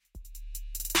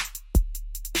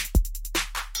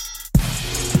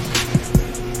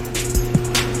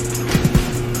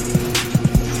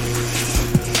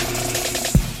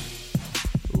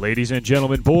Ladies and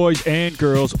gentlemen, boys and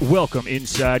girls, welcome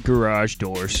inside Garage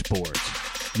Door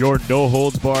Sports, your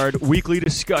no-holds-barred weekly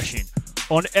discussion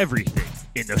on everything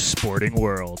in the sporting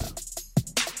world.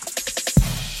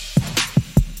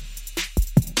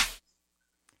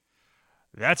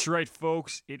 That's right,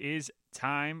 folks. It is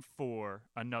time for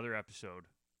another episode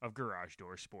of Garage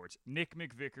Door Sports. Nick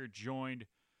McVicker, joined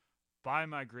by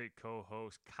my great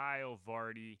co-host Kyle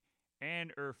Vardy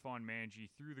and Irfan Manji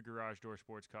through the Garage Door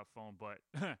Sports Cup phone, but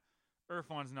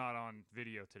Irfan's not on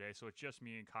video today, so it's just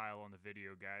me and Kyle on the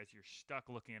video, guys. You're stuck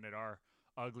looking at our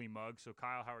ugly mug. So,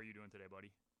 Kyle, how are you doing today, buddy?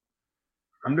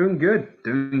 I'm doing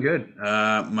good.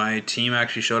 My team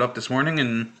actually showed up this morning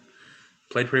and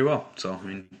played pretty well. So,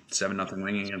 7-0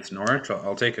 winning against Norwich.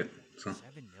 I'll take it. So 7-0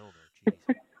 there,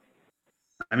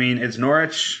 jeez. It's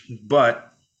Norwich,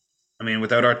 but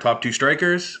without our top two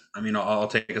strikers, I'll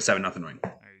take a 7-0 win. There you go.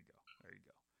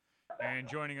 And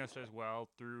joining us as well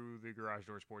through the Garage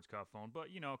Door Sports Cup phone, but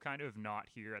kind of not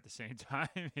here at the same time,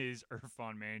 is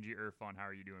Irfan Manji. Irfan, how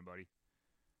are you doing, buddy?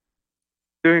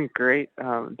 Doing great.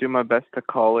 Do my best to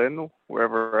call in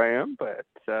wherever I am, but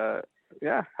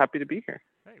happy to be here.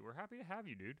 Hey, we're happy to have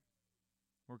you, dude.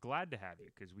 We're glad to have you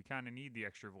because we kind of need the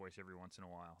extra voice every once in a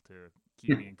while to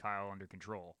keep me and Kyle under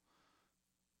control.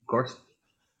 Of course.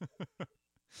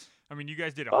 You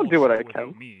guys did a I'll whole do what show I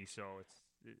without can. me, so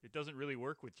it doesn't really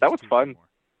work with just that was two fun. anymore.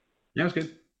 Yeah, it was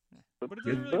good. But it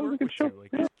doesn't That really was a work good with show.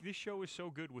 two. This show is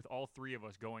so good with all three of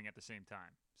us going at the same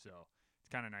time. So it's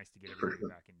kind of nice to get everybody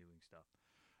back and doing stuff.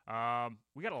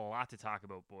 We got a lot to talk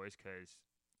about, boys, because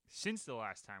since the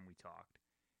last time we talked,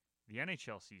 the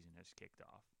NHL season has kicked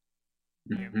off.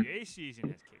 The NBA season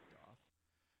has kicked off.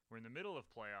 We're in the middle of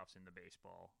playoffs in the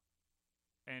baseball.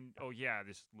 And,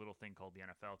 this little thing called the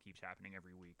NFL keeps happening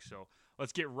every week. So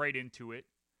let's get right into it.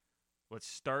 Let's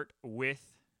start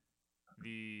with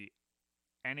the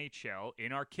NHL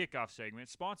in our kickoff segment,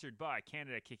 sponsored by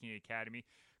Canada Kicking Academy.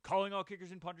 Calling all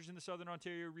kickers and punters in the Southern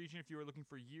Ontario region. If you are looking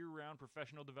for year-round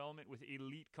professional development with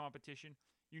elite competition,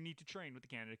 you need to train with the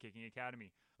Canada Kicking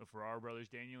Academy. The Farrar brothers,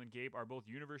 Daniel and Gabe, are both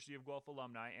University of Guelph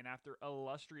alumni, and after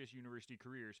illustrious university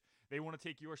careers, they want to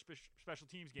take your special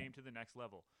teams game to the next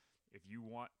level. If you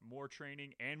want more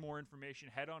training and more information,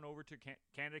 head on over to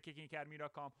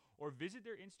CanadaKickingAcademy.com or visit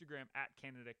their Instagram at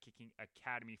Canada Kicking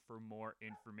Academy for more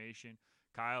information.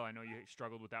 Kyle, I know you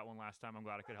struggled with that one last time. I'm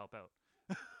glad I could help out.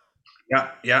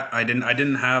 Yeah. I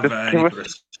didn't have any sort of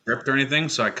script or anything,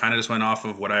 so I kind of just went off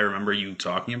of what I remember you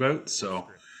talking about. So,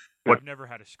 I've never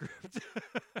had a script.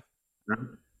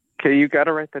 Okay, you got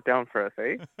to write that down for us,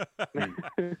 eh? I'm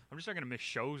just not going to miss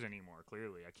shows anymore,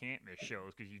 clearly. I can't miss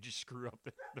shows because you just screw up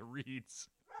the reads.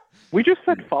 We just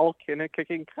said follow Canada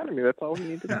Kicking Academy. That's all we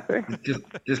need to say.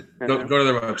 Just go to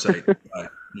their website.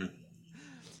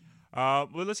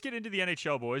 Well, let's get into the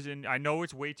NHL, boys. And I know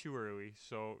it's way too early,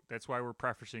 so that's why we're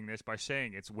prefacing this by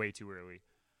saying it's way too early.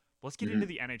 Let's get into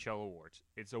the NHL awards.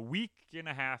 It's a week and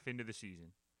a half into the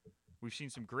season. We've seen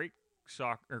some great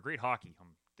hockey. I'm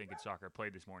thinking soccer. I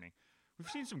played this morning. We've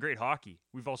seen some great hockey.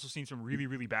 We've also seen some really,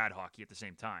 really bad hockey at the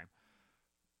same time.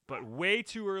 But way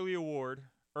too early award.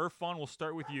 Irfan, we'll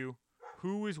start with you.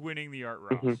 Who is winning the Art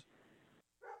Ross?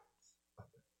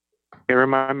 Okay,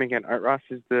 remind me again. Art Ross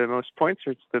is the most points,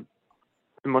 or it's the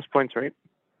most points, right?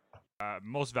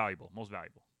 Most valuable. Most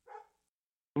valuable.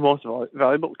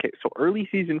 Okay, so early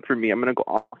season for me, I'm going to go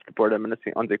off the board. I'm going to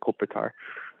say Anze Kopitar.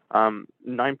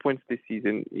 9 points this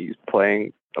season. He's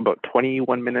playing about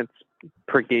 21 minutes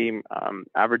per game,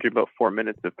 averaging about 4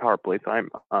 minutes of power play time.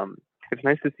 It's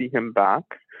nice to see him back,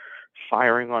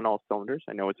 firing on all cylinders.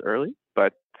 I know it's early,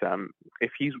 but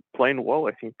if he's playing well,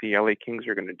 I think the LA Kings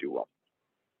are going to do well.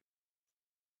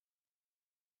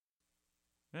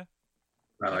 Yeah,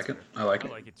 I like it. I like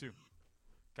it too.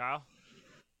 Kyle?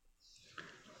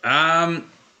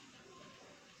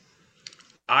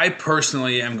 I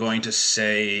personally am going to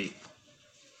say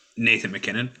Nathan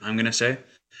MacKinnon, I'm going to say.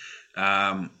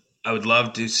 I would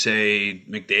love to say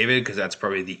McDavid because that's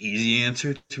probably the easy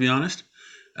answer, to be honest.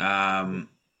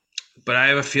 But I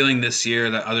have a feeling this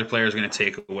year that other players are going to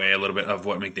take away a little bit of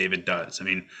what McDavid does.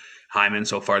 Hyman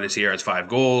so far this year has 5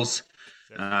 goals.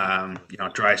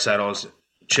 Draisaitl's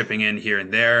chipping in here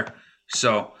and there.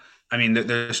 So,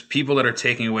 there's people that are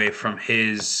taking away from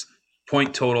his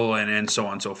point total and so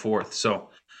on and so forth. So,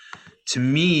 to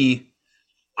me,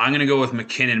 I'm going to go with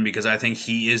MacKinnon because I think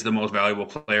he is the most valuable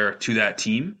player to that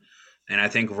team. And I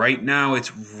think right now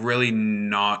it's really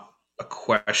not a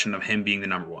question of him being the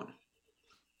number one.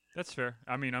 That's fair.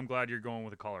 I'm glad you're going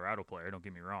with a Colorado player. Don't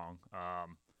get me wrong.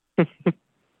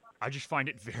 I just find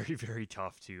it very, very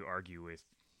tough to argue with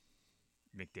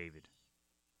McDavid.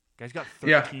 Guy's got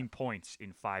 13 points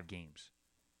in 5 games.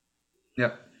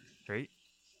 Yep. Right?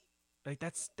 Like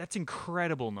that's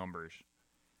incredible numbers.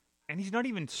 And he's not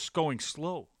even going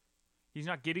slow. He's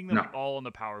not getting them No. all on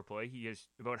the power play. He has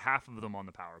about half of them on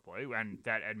the power play. And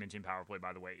that Edmonton power play,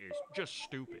 by the way, is just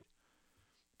stupid.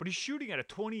 But he's shooting at a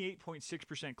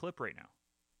 28.6% clip right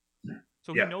now.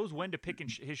 So he knows when to pick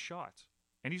his shots.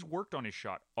 And he's worked on his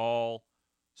shot all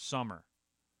summer.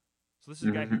 So this is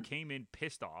a guy who came in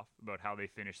pissed off about how they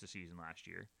finished the season last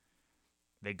year.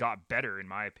 They got better, in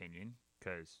my opinion,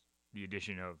 because the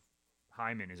addition of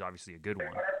Hyman is obviously a good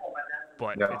one.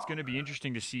 But it's going to be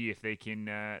interesting to see if they can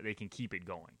keep it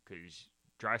going, because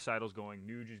Draisaitl's going,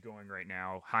 Nuge is going right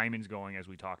now, Hyman's going, as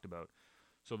we talked about.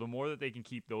 So the more that they can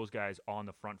keep those guys on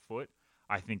the front foot,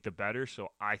 I think the better. So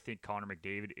I think Connor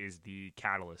McDavid is the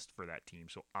catalyst for that team.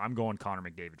 So I'm going Connor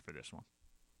McDavid for this one.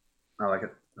 I like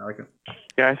it.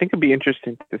 Yeah, I think it'd be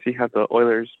interesting to see how the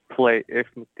Oilers play if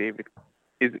McDavid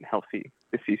isn't healthy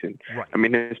this season. Right. I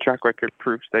mean, his track record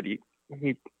proves that he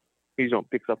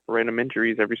picks up random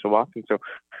injuries every so often. So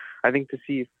I think to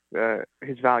see if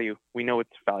his value, we know it's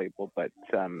valuable, but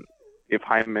if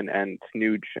Hyman and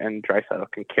Nuge and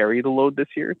Draisaitl can carry the load this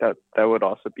year, that would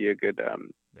also be a good,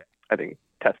 I think,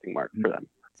 testing mark for them.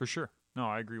 For sure. No,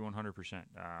 I agree 100%.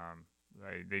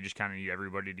 They just kind of need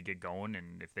everybody to get going,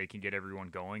 and if they can get everyone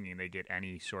going and they get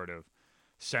any sort of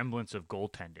semblance of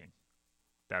goaltending,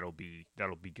 that'll be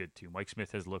good too. Mike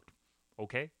Smith has looked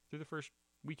okay through the first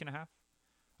week and a half.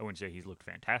 I wouldn't say he's looked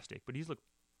fantastic, but he's looked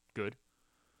good.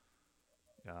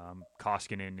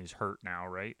 Koskinen is hurt now,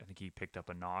 right? I think he picked up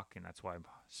a knock, and that's why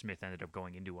Smith ended up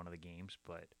going into one of the games,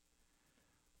 but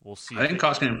we'll see. I think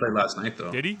Koskinen played last night,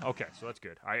 though. Did he? Okay, so that's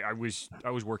good. I was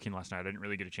working last night. I didn't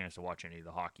really get a chance to watch any of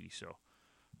the hockey, so.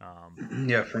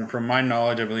 Yeah, from my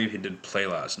knowledge, I believe he did play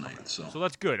last night. So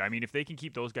that's good. I mean, if they can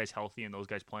keep those guys healthy and those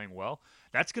guys playing well,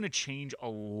 that's going to change a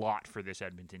lot for this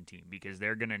Edmonton team, because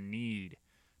they're going to need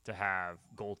to have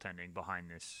goaltending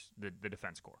behind the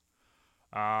defense core.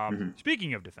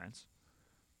 Speaking of defense,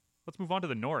 let's move on to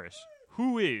the Norris.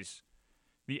 Who is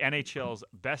the NHL's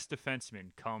best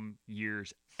defenseman come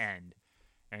year's end?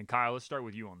 And Kyle, let's start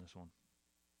with you on this one.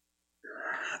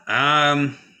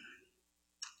 I'm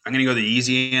going to go the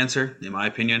easy answer, in my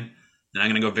opinion, and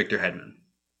I'm going to go Victor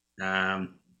Hedman.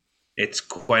 It's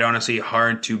quite honestly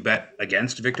hard to bet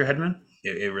against Victor Hedman.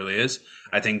 It really is.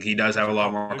 I think he does have a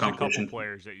lot more competition. A couple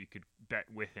players that you could bet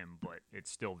with him, but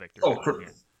it's still Victor. Oh,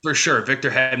 for sure.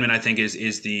 Victor Hedman, I think,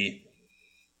 is the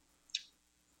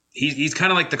he's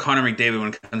kind of like the Connor McDavid when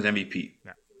it comes to MVP.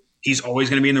 Yeah. He's always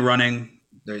going to be in the running.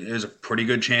 There's a pretty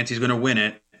good chance he's going to win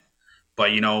it,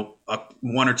 but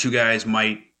one or two guys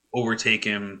might overtake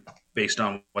him based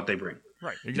on what they bring.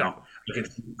 Right. Exactly.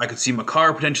 I could see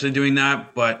Makar potentially doing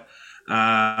that, but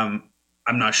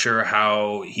I'm not sure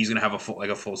how he's going to have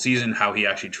a full season, how he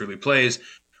actually truly plays.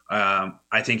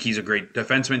 I think he's a great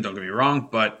defenseman. Don't get me wrong,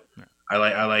 but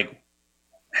I like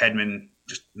Hedman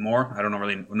just more. I don't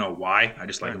really know why. I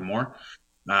just like him more.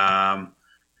 And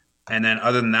then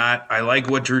other than that, I like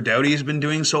what Drew Doughty has been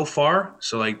doing so far.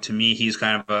 So to me, he's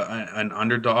kind of an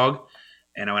underdog.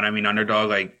 And when I mean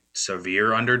underdog,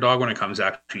 severe underdog when it comes to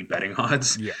actually betting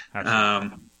odds. Yeah.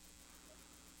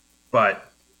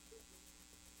 But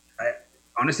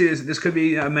honestly, this could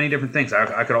be many different things.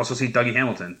 I could also see Dougie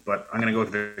Hamilton, but I'm going to go with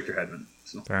Victor Hedman.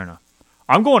 So. Fair enough.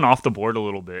 I'm going off the board a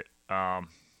little bit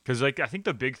because I think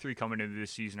the big three coming into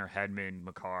this season are Hedman,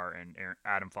 Makar, and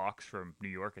Adam Fox from New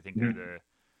York. I think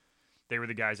they were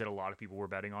the guys that a lot of people were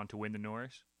betting on to win the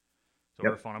Norris. So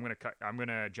we're fun. I'm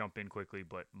gonna jump in quickly,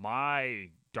 but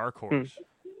my dark horse.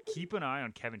 Keep an eye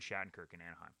on Kevin Shattenkirk in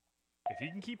Anaheim. If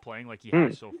he can keep playing like he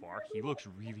has so far, he looks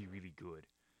really, really good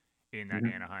in that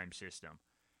Anaheim system.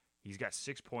 He's got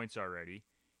 6 points already.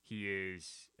 He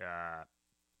is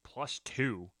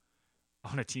 +2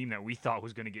 on a team that we thought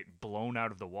was going to get blown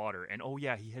out of the water. And, he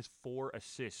has 4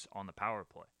 assists on the power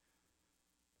play.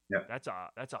 Yeah. That's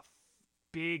a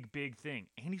big, big thing.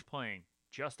 And he's playing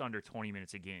just under 20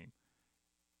 minutes a game.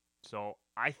 So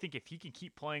I think if he can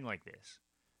keep playing like this,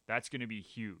 that's going to be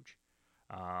huge.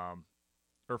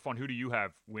 Irfan, who do you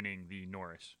have winning the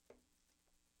Norris?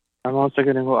 I'm also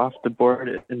going to go off the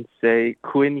board and say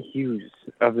Quinn Hughes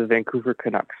of the Vancouver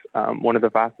Canucks, one of the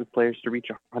fastest players to reach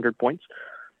 100 points.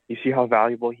 You see how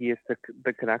valuable he is to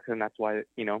the Canucks, and that's why,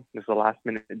 this is a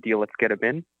last-minute deal. Let's get him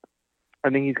in. I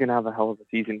think he's going to have a hell of a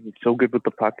season. He's so good with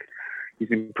the puck.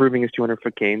 He's improving his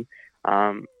 200-foot game.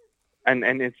 And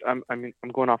it's I'm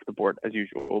going off the board as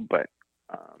usual, but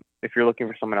if you're looking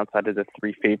for someone outside of the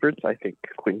 3 favorites, I think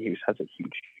Quinn Hughes has a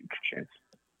huge, huge chance.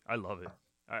 I love it.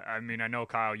 I mean, I know,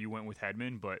 Kyle, you went with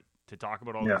Hedman, but to talk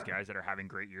about all these guys that are having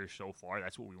great years so far,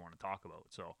 that's what we want to talk about.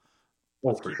 So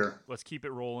for sure. Let's keep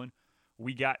it rolling.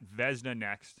 we got Vezina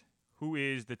next, who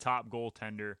is the top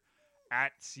goaltender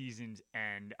at season's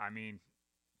end. I mean,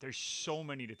 there's so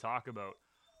many to talk about.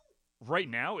 Right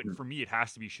now, for me, it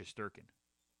has to be Shesterkin.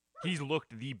 He's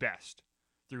looked the best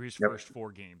through his first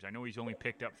 4 games. I know he's only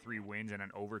picked up 3 wins and an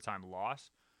overtime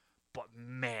loss, but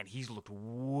man, he's looked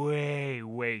way,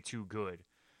 way too good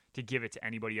to give it to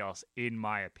anybody else, in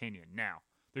my opinion. Now,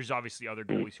 there's obviously other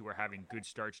goalies who are having good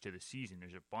starts to the season.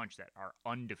 There's a bunch that are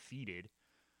undefeated.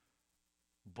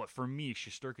 But for me,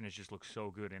 Shesterkin has just looked so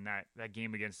good, and that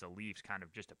game against the Leafs kind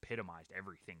of just epitomized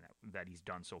everything that he's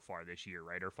done so far this year,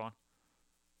 right, Irfan?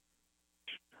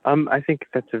 I think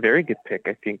that's a very good pick.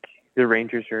 I think the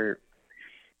Rangers are,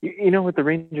 with the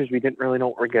Rangers, we didn't really know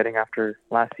what we're getting after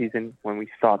last season when we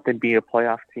thought they'd be a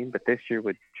playoff team. But this year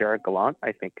with Jared Gallant,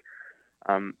 I think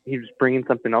he was bringing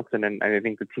something else in, and I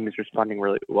think the team is responding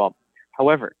really well.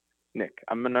 However, Nick,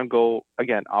 I'm going to go,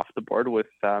 again, off the board with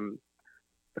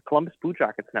the Columbus Blue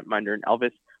Jackets netminder and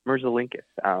Elvis Merzlikins.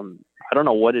 I don't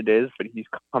know what it is, but he's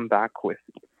come back with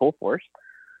full force.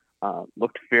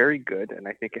 Looked very good, and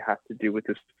I think it has to do with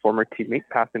his former teammate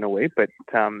passing away. But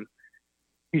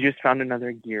he just found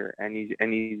another gear, and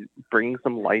he's bringing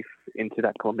some life into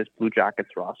that Columbus Blue Jackets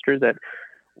roster that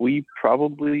we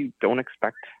probably don't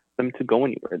expect them to go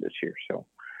anywhere this year. So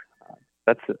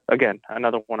that's, again,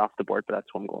 another one off the board, but that's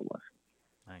what I'm going with.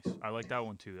 Nice. I like that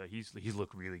one too. He's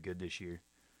looked really good this year.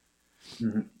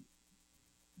 Mm-hmm.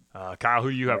 Kyle,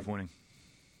 who do you have winning?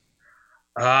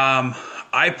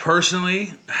 I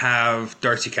personally have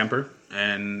Darcy Kemper,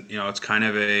 and it's kind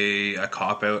of a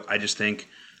cop out. I just think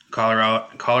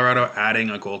Colorado adding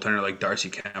a goaltender like Darcy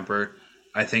Kemper,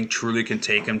 I think truly can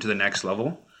take him to the next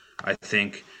level. I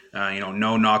think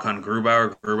no knock on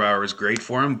Grubauer. Grubauer is great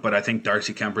for him, but I think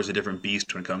Darcy Kemper is a different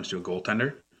beast when it comes to a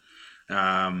goaltender.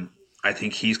 I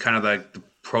think he's kind of like the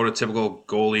prototypical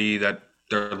goalie that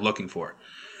they're looking for.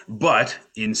 But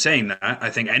in saying that, I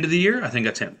think end of the year, I think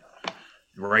that's him.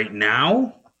 Right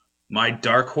now, my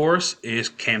dark horse is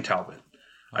Cam Talbot.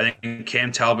 I think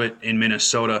Cam Talbot in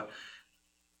Minnesota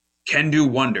can do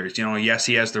wonders. Yes,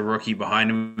 he has the rookie behind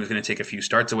him who's going to take a few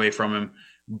starts away from him.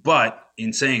 But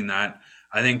in saying that,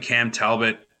 I think Cam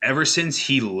Talbot, ever since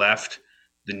he left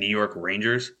the New York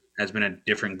Rangers, has been a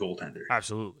different goaltender.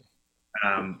 Absolutely.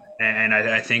 And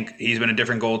I think he's been a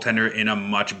different goaltender in a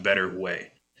much better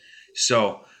way.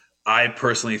 So I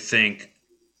personally think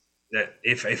that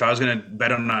if I was going to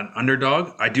bet on an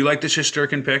underdog, I do like the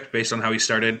Shesterkin pick based on how he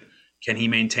started. Can he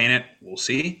maintain it? We'll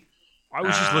see. I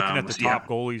was just looking at the top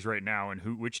goalies right now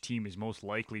and which team is most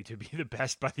likely to be the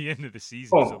best by the end of the season,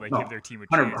 so they give their team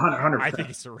a chance. 100%. I think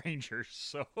it's the Rangers.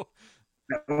 So,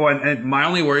 well, and my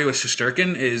only worry with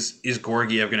Shesterkin is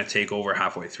Georgiev going to take over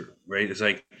halfway through? Right? It's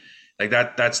like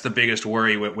that. That's the biggest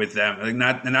worry with them,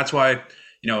 and that's why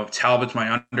Talbot's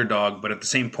my underdog. But at the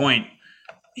same point,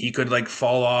 he could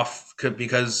fall off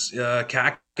because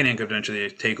Kakinen could potentially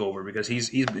take over because he's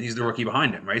the rookie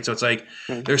behind him, right? So it's like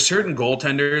there's certain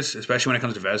goaltenders, especially when it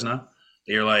comes to Vezina,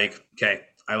 that you're like, okay,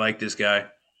 I like this guy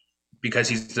because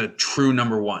he's the true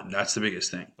number one. That's the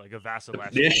biggest thing. Like a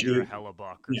Vasilevsky or a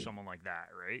Hellebuck or someone like that,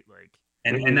 right?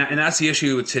 And that's the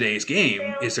issue with today's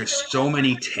game is there's so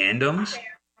many tandems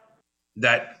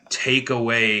that take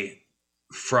away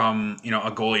from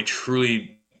a goalie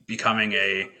truly becoming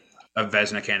a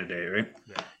Vezina candidate, right?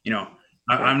 Yeah.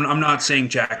 I'm not saying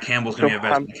Jack Campbell's going to be a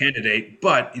Vezina candidate,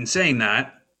 but in saying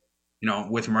that,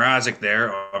 with Mrazek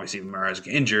there, obviously Mrazek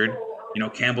injured,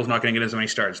 Campbell's not going to get as many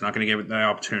starts, not going to get the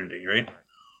opportunity, right?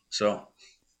 So,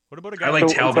 what about a guy I like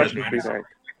Talbot?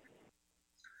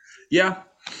 Yeah,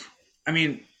 I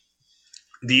mean,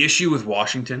 the issue with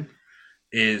Washington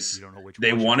is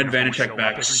they wanted Vanecek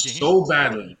back so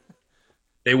badly.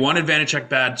 They wanted Vanecek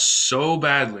bad so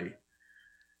badly.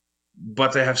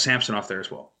 But they have Samsonov there as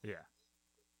well. Yeah.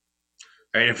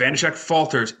 Right, if Vanecek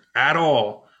falters at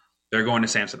all, they're going to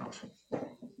Samsonov.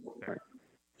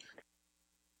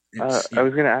 I was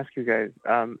going to ask you guys,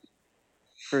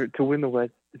 to win the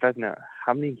Vezina,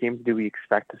 how many games do we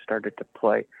expect to start it to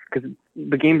play? Because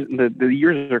the games, the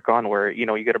years are gone where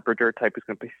you get a Brodeur type who's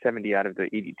going to play 70 out of the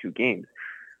 82 games.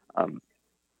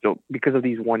 So because of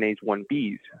these 1As,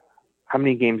 1Bs, how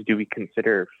many games do we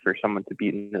consider for someone to be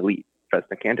an elite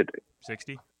Vezina candidate?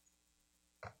 60.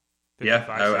 Yeah,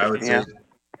 I would say.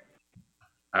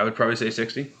 I would probably say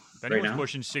 60. If anyone's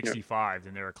pushing 65,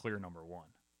 then they're a clear number one.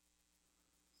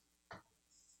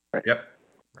 Right. Yep.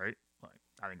 Right.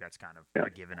 I think that's kind of a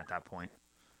given at that point.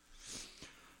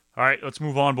 All right, let's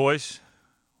move on, boys.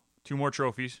 2 more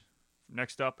trophies.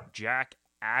 Next up, Jack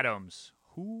Adams.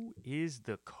 Who is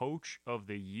the coach of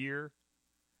the year?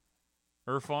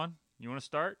 Irfan, you want to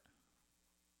start?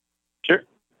 Sure.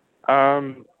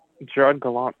 Gerard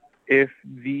Gallant. If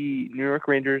the New York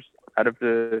Rangers, out of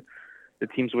the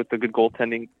teams with the good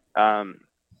goaltending,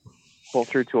 pull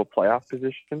through to a playoff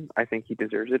position, I think he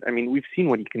deserves it. I mean, we've seen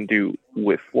what he can do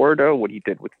with Florida, what he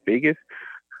did with Vegas.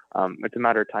 It's a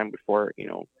matter of time before,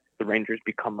 the Rangers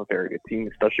become a very good team,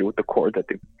 especially with the core that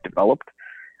they've developed,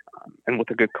 and with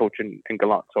a good coach in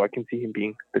Gallant. So I can see him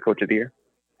being the coach of the year.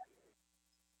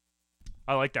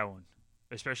 I like that one,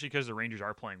 especially because the Rangers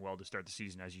are playing well to start the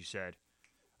season, as you said.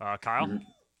 Kyle? Mm-hmm.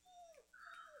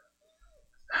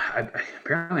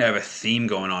 Apparently I have a theme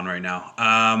going on right now.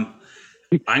 I'm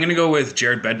going to go with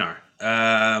Jared Bednar.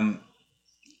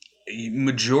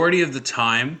 Majority of the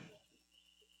time,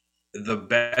 the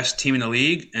best team in the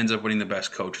league ends up winning the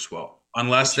best coach as well.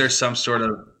 Unless there's some sort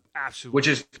of... Absolutely. Which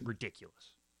is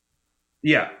ridiculous.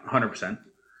 Yeah, 100%.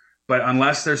 But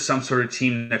unless there's some sort of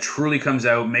team that truly comes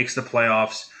out, makes the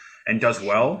playoffs, and does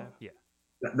well,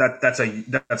 that's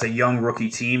a young rookie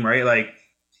team, right?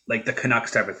 Like the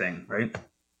Canucks type of thing, right?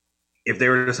 If they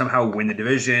were to somehow win the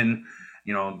division,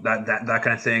 that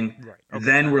kind of thing, right. Okay.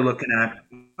 Then we're looking at,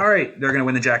 all right, they're going to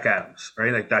win the Jack Adams,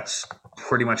 right? Like that's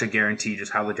pretty much a guarantee,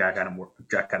 just how the Jack Adams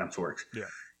works. Yeah,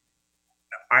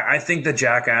 I think the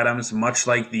Jack Adams, much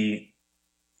like the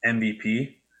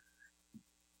MVP,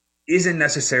 isn't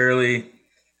necessarily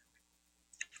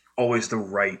always the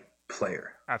right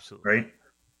player. Absolutely. Right?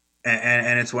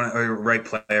 And it's right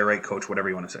player, right coach, whatever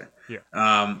you want to say. Yeah.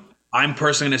 I'm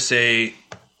personally going to say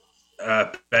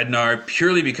Bednar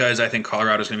purely because I think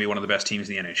Colorado is going to be one of the best teams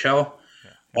in the NHL.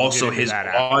 Yeah. Also, his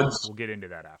odds. We'll get into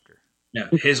that after. Yeah,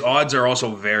 his odds are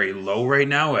also very low right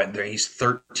now. He's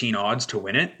 13 odds to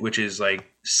win it, which is like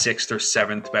 6th or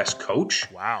 7th best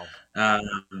coach. Wow.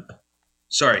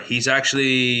 Sorry, he's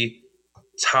actually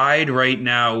tied right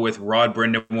now with Rod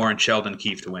Brindamore and Sheldon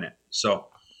Keefe to win it. So,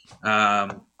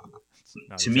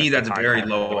 to me, that's very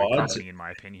low odds, in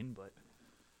my opinion.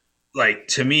 But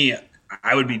to me,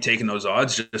 I would be taking those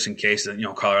odds just in case that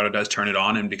Colorado does turn it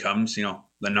on and becomes the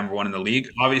number one in the league.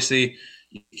 Obviously,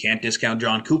 you can't discount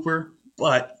John Cooper,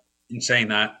 but in saying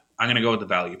that, I'm going to go with the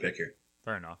value pick here.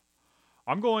 Fair enough.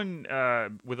 I'm going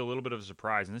with a little bit of a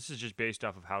surprise, and this is just based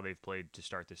off of how they've played to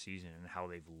start the season and how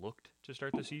they've looked to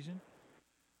start the season.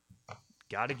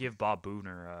 Got to give Bob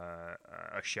Boughner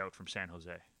a shout from San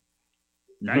Jose.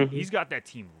 He's got that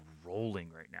team rolling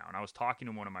right now. And I was talking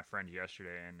to one of my friends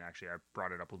yesterday, and actually I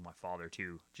brought it up with my father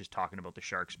too, just talking about the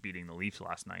Sharks beating the Leafs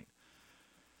last night.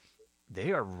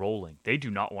 They are rolling. They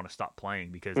do not want to stop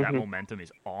playing because that momentum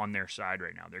is on their side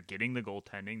right now. They're getting the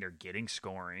goaltending. They're getting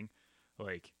scoring.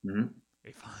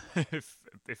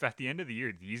 If at the end of the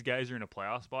year these guys are in a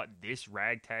playoff spot, this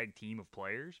ragtag team of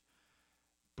players,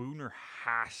 Boughner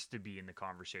has to be in the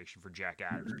conversation for Jack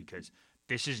Adams because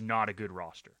this is not a good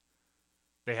roster.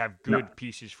 They have good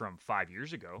pieces from 5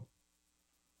 years ago,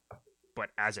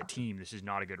 but as a team, this is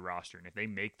not a good roster. And if they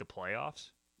make the playoffs,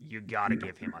 you got to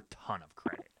give him a ton of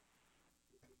credit.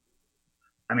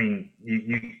 I mean,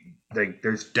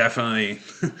 there's definitely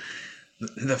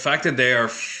the fact that they are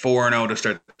 4-0 to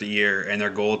start the year, and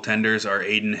their goaltenders are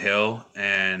Adin Hill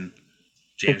and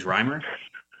James Reimer.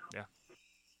 Yeah,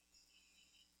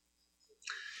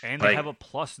 and they have a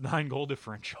 +9 goal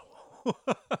differential.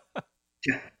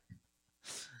 Yeah.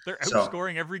 They're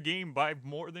outscoring every game by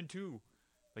more than 2.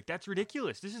 That's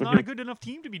ridiculous. This is not a good enough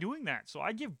team to be doing that. So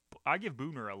I give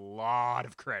Boughner a lot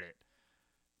of credit.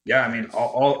 Yeah, I mean,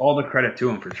 all the credit to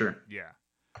him for sure. Yeah.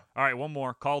 All right, one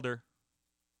more. Calder.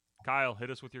 Kyle,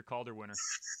 hit us with your Calder winner.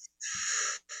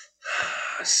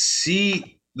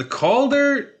 See, the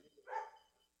Calder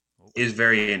is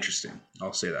very interesting.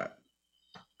 I'll say that.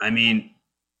 I mean,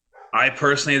 I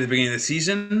personally, at the beginning of the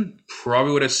season,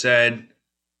 probably would have said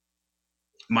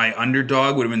my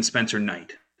underdog would have been Spencer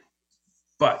Knight.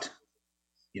 But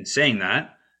in saying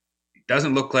that, it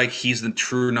doesn't look like he's the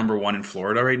true number one in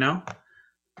Florida right now.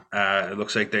 It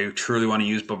looks like they truly want to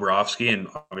use Bobrovsky, and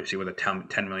obviously with a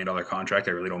 $10 million contract,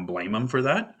 I really don't blame them for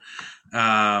that.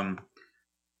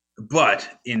 But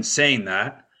in saying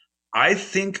that, I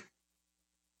think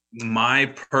my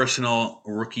personal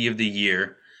rookie of the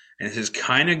year, and this is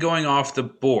kind of going off the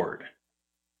board,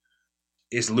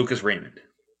 is Lucas Raymond.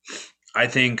 I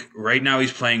think right now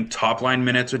he's playing top line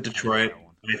minutes with Detroit.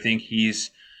 I think he's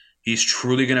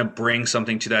truly going to bring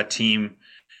something to that team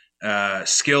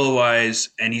skill wise,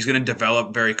 and he's going to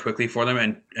develop very quickly for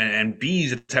them and be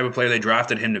the type of player they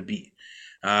drafted him to be.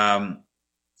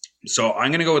 So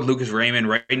I'm going to go with Lucas Raymond.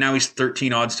 Right now he's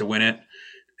 13 odds to win it.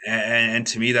 And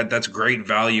to me, that's great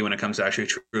value when it comes to actually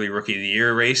truly rookie of the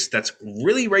year race. That's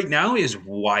really right now is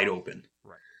wide open.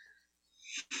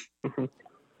 Right.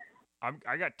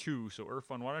 I got two. So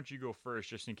Irfan, why don't you go first,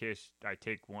 just in case I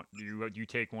take one? You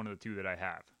take one of the two that I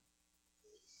have.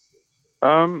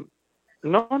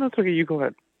 No, it's okay. You go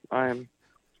ahead. I'm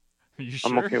You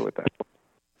I'm sure? okay with that.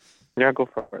 Yeah, go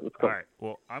for it. Let's go. All right.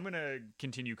 Well, I'm gonna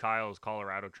continue Kyle's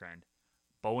Colorado trend.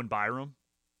 Bowen Byram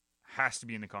has to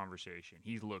be in the conversation.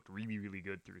 He's looked really, really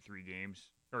good through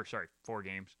 4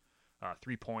 games,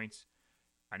 3 points.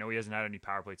 I know he hasn't had any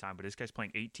power play time, but this guy's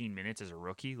playing 18 minutes as a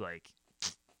rookie. Like,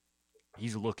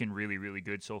 he's looking really, really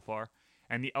good so far.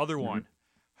 And the other one,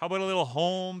 how about a little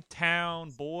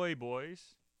hometown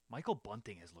boys? Michael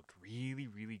Bunting has looked really,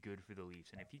 really good for the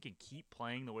Leafs. And if he can keep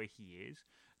playing the way he is,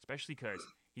 especially because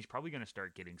he's probably going to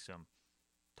start getting some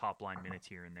top line minutes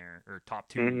here and there, or top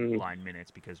two line minutes,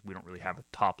 because we don't really have a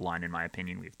top line, in my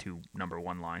opinion. We have 2 number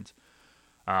 1 lines.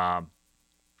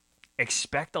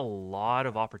 Expect a lot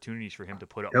of opportunities for him to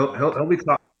put up. He'll be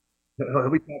top. He'll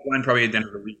be top line probably at the end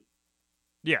of the week.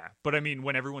 Yeah, but I mean,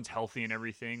 when everyone's healthy and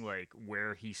everything, like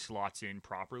where he slots in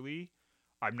properly,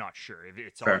 I'm not sure if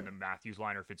it's on the Matthews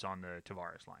line or if it's on the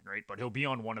Tavares line, right? But he'll be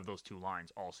on one of those 2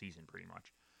 lines all season, pretty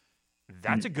much.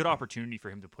 That's a good opportunity for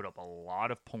him to put up a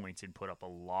lot of points and put up a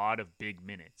lot of big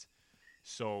minutes.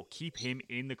 So keep him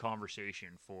in the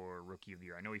conversation for Rookie of the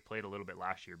Year. I know he played a little bit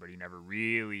last year, but he never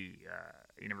really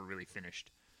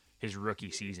finished his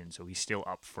rookie season, so he's still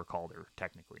up for Calder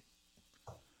technically.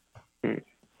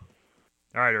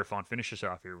 All right, Irfan, finish us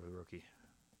off here with Rookie.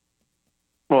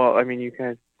 Well, I mean, you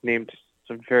guys named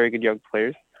some very good young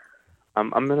players. I'm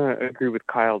going to agree with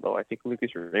Kyle, though. I think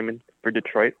Lucas Raymond for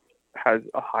Detroit has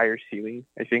a higher ceiling,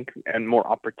 I think, and more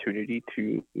opportunity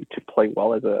to play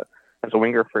well as a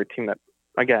winger for a team that,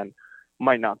 again,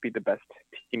 might not be the best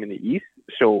team in the East.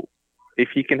 So if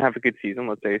he can have a good season,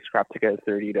 let's say scrap to get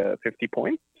 30 to 50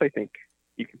 points, I think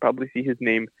you can probably see his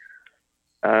name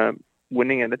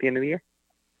winning it at the end of the year.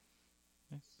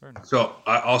 Fair enough. So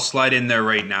I'll slide in there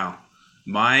right now.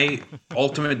 My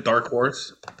ultimate dark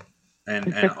horse,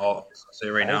 and I'll say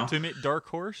right now, ultimate dark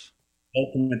horse.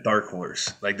 Ultimate dark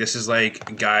horse. Like, this is like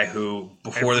a guy who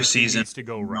before the season needs to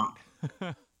go right.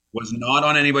 was not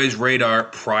on anybody's radar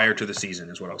prior to the season,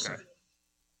 is what I'll say.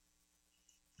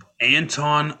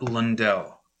 Anton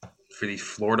Lundell for the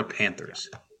Florida Panthers.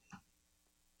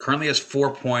 Currently has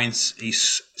 4 points.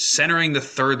 He's centering the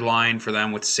third line for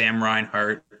them with Sam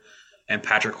Reinhart and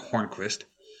Patrick Hornquist.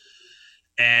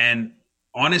 And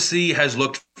honestly has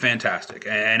looked fantastic.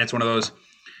 And it's one of those,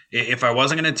 if I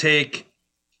wasn't going to take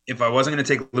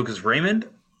Lucas Raymond,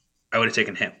 I would have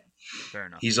taken him. Fair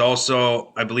enough. He's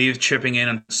also, I believe, chipping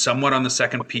in somewhat on the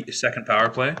second power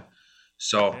play.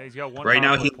 So yeah, he's got 1 right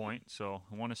now point, so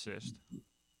 1 assist.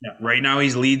 Yeah, right now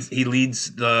he leads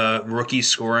the rookie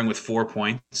scoring with 4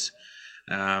 points.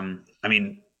 I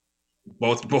mean,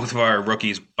 both of our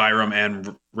rookies, Byram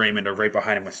and Raymond, are right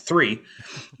behind him with 3.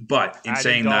 But in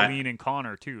saying that, Dahlin and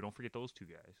Connor too. Don't forget those 2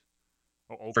 guys.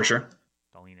 Oh, for sure.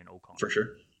 Dahlin and O'Connor. For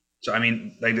sure. So I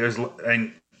mean, like,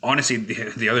 honestly,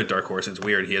 the other dark horse, and it's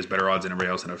weird, he has better odds than everybody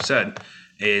else that I've said,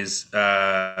 is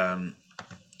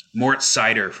Moritz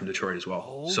Seider from Detroit as well.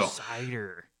 Oh, so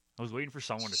Seider. I was waiting for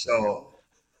someone to say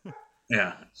that.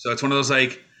 Yeah. So it's one of those,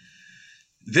 like,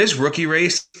 this rookie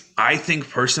race, I think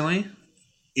personally,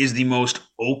 is the most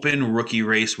open rookie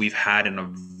race we've had in a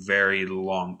very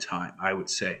long time, I would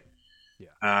say.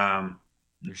 Yeah.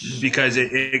 Because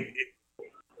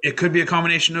it could be a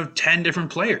combination of 10 different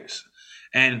players.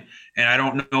 And I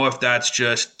don't know if that's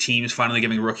just teams finally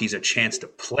giving rookies a chance to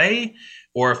play,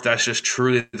 or if that's just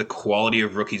truly the quality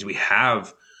of rookies we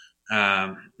have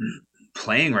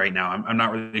playing right now. I'm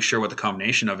not really sure what the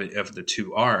combination of the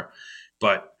two are.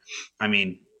 But, I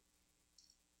mean,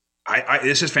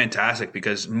 this is fantastic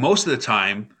because most of the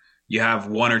time you have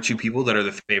 1 or 2 people that are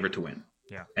the favorite to win.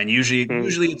 Yeah. And usually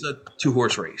it's a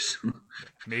 2-horse race.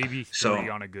 Maybe 3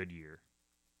 on a good year.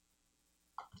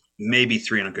 Maybe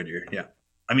 3 on a good year, yeah.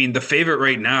 I mean, the favorite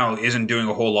right now isn't doing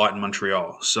a whole lot in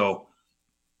Montreal, so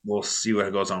we'll see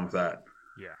what goes on with that.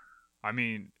 Yeah. I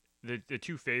mean, the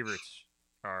 2 favorites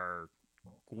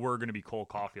were going to be Cole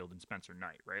Caulfield and Spencer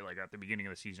Knight, right? Like, at the beginning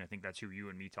of the season, I think that's who you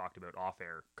and me talked about off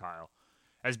air, Kyle,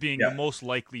 as being the most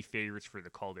likely favorites for the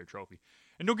Calder Trophy.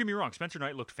 And don't get me wrong, Spencer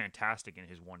Knight looked fantastic in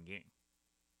his 1 game,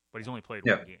 but he's only played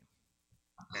 1 game.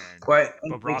 And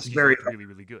Bobrovsky's looked really,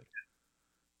 really good.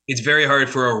 It's very hard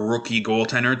for a rookie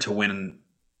goaltender to win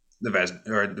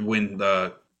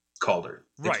the Calder.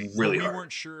 Right. It's really hard. We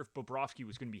weren't sure if Bobrovsky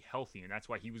was going to be healthy, and that's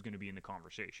why he was going to be in the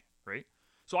conversation, right?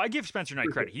 So I give Spencer Knight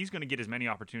credit. He's going to get as many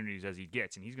opportunities as he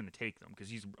gets, and he's going to take them because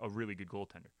he's a really good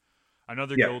goaltender.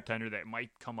 Another goaltender that might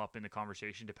come up in the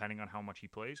conversation depending on how much he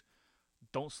plays,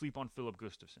 don't sleep on Philip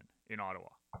Gustafsson in Ottawa.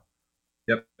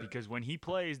 Yep. Because when he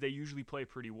plays, they usually play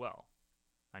pretty well.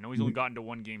 I know he's only gotten to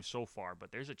one game so far,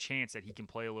 but there's a chance that he can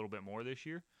play a little bit more this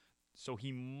year. So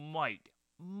he might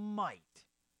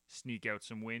sneak out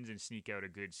some wins and sneak out a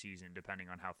good season, depending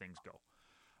on how things go.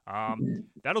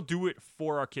 That'll do it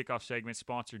for our kickoff segment,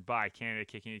 sponsored by Canada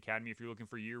Kicking Academy. If you're looking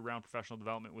for year-round professional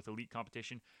development with elite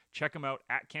competition, check them out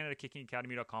at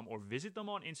CanadaKickingAcademy.com or visit them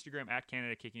on Instagram at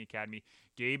Canada Kicking Academy.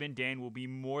 Gabe and Dan will be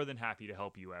more than happy to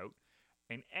help you out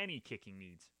in any kicking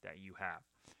needs that you have.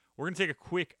 We're going to take a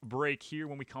quick break here.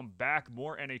 When we come back,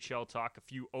 more NHL talk, a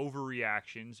few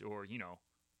overreactions or,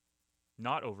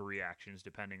 not overreactions,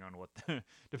 depending on what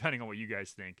you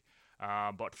guys think.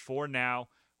 But for now,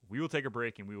 we will take a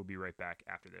break, and we will be right back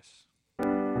after this.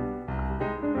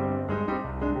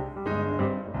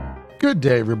 Good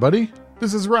day, everybody.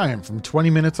 This is Ryan from 20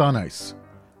 Minutes on Ice.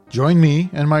 Join me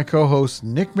and my co-host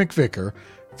Nick McVicker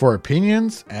for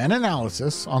opinions and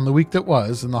analysis on the week that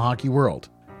was in the hockey world.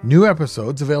 New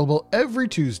episodes available every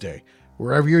Tuesday,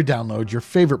 wherever you download your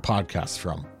favorite podcasts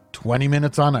from. 20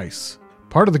 Minutes on Ice,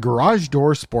 part of the Garage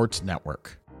Door Sports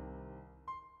Network.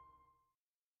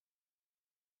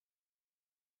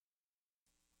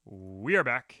 We are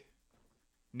back.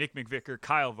 Nick McVicker,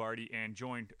 Kyle Vardy, and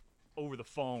joined over the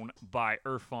phone by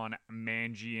Irfan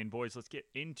Manji. And boys, let's get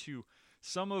into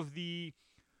some of the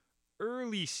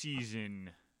early season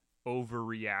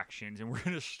overreactions. And we're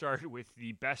going to start with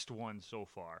the best one so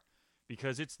far,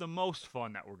 because it's the most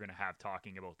fun that we're going to have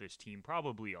talking about this team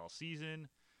probably all season.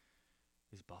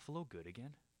 Is Buffalo good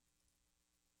again?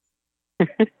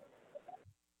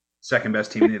 Second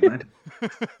best team in the Atlantic.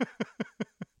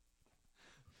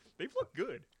 They've looked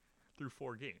good through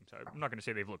 4 games. I'm not going to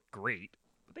say they've looked great,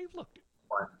 but they've looked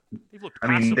I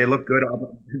mean, passable. they looked good.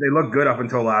 They looked good up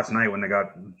until last night when they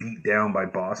got beat down by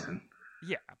Boston.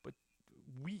 Yeah, but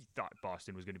we thought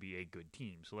Boston was going to be a good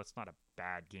team, so that's not a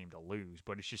bad game to lose.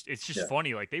 But it's just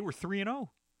funny. Like, they were 3-0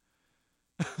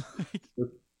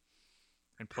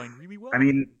 and playing really well. I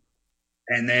mean,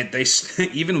 and they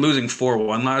even losing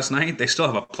 4-1 last night, they still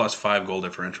have a +5 goal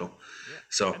differential. Yeah.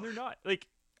 So, and they're not like,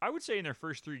 I would say in their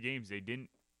first 3 games they didn't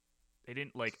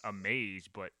like amaze,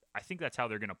 but I think that's how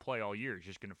they're going to play all year. It's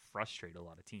just going to frustrate a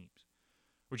lot of teams,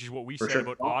 which is what we said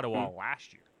about Ottawa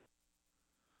last year.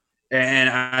 And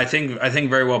I think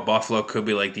very well Buffalo could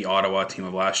be like the Ottawa team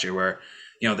of last year, where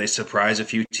they surprise a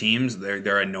few teams.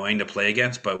 They're annoying to play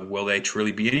against, but will they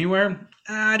truly be anywhere?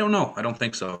 I don't know. I don't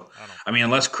think so. I mean,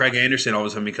 unless Craig Anderson all of a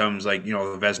sudden becomes like the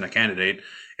Vezina candidate.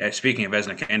 Speaking of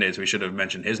Vezina candidates, we should have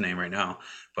mentioned his name right now.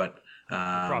 But the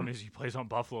problem is he plays on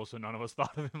Buffalo, so none of us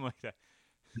thought of him like that.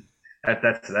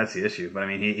 That's the issue. But I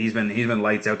mean, he's been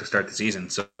lights out to start the season.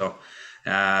 So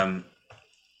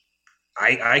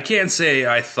I can't say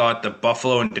I thought the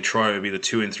Buffalo and Detroit would be the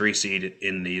 2 and 3 seed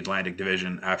in the Atlantic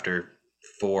Division after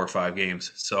 4 or 5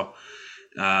 games. So,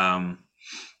 I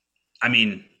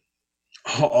mean,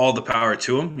 all the power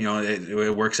to them.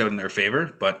 It works out in their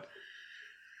favor, but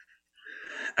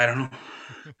I don't know.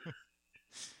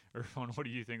 Irfan, what do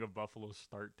you think of Buffalo's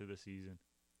start to the season?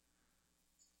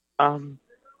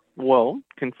 Well,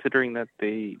 considering that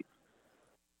they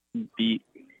beat,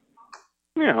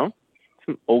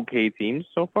 some okay teams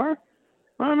so far,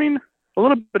 I mean, a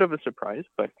little bit of a surprise,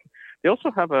 but they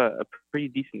also have a pretty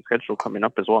decent schedule coming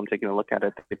up as well. I'm taking a look at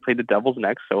it. They play the Devils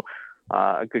next, so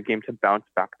a good game to bounce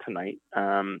back tonight.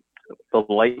 The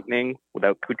Lightning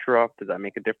without Kucherov, does that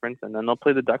make a difference? And then they'll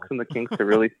play the Ducks and the Kings to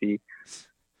really see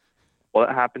what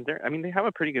happens there. I mean, they have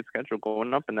a pretty good schedule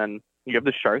going up, and then you have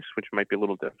the Sharks, which might be a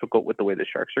little difficult with the way the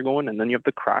Sharks are going, and then you have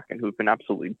the Kraken, who've been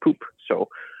absolutely poop. So,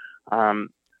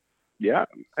 yeah,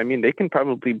 I mean, they can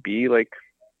probably be like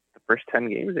the first 10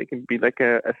 games, they can be like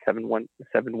a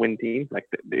 7-win team. Like,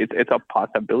 it's a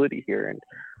possibility here, and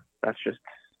that's just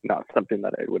not something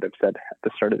that I would have said at the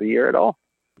start of the year at all.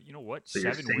 But you know what? So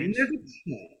 7 wins.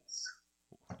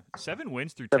 7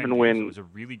 wins through 10 games was a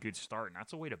really good start, and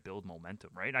that's a way to build momentum,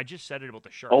 right? I just said it about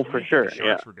the Sharks. Oh, for sure. The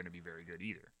Sharks were going to be very good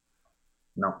either.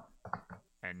 No.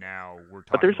 And now we're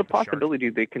talking. But there's a about possibility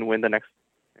they can win the next.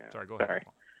 Yeah. Sorry, go ahead. Sorry.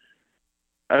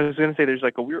 I was going to say there's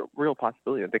like a real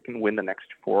possibility that they can win the next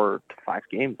 4 to 5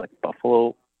 games. Like,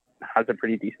 Buffalo has a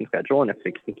pretty decent schedule, and if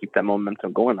they can keep that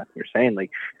momentum going, like you're saying,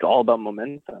 like, it's all about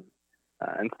momentum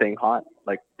and staying hot.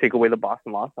 Like, take away the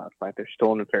Boston loss last night, they're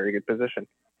still in a very good position.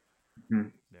 Mm-hmm.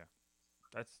 Yeah,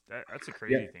 that's a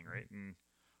crazy thing, right? And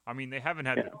I mean, they haven't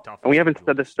had the toughest. And we haven't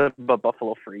said this stuff about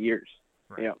Buffalo for years.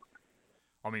 Right. Yeah.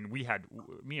 I mean,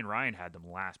 me and Ryan had them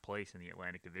last place in the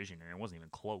Atlantic Division, and it wasn't even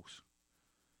close.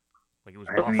 Like, it was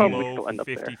Buffalo,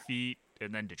 50 feet,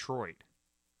 and then Detroit.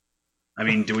 I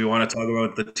mean, do we want to talk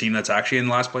about the team that's actually in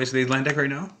last place in the Atlantic right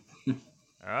now?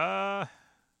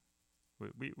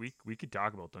 We could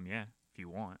talk about them, yeah, if you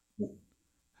want.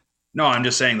 No, I'm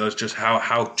just saying those just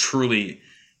how truly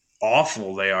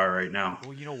awful they are right now.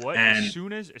 Well, you know what? And as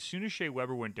soon as Shea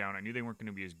Weber went down, I knew they weren't going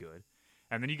to be as good.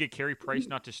 And then you get Carey Price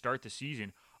not to start the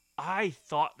season. I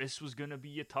thought this was going to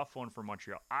be a tough one for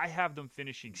Montreal. I have them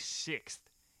finishing 6th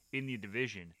in the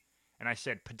division. And I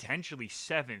said potentially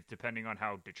 7th, depending on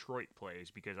how Detroit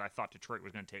plays, because I thought Detroit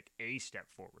was going to take a step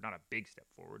forward. Not a big step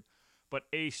forward, but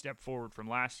a step forward from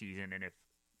last season. And if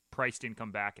Price didn't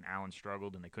come back and Allen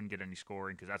struggled and they couldn't get any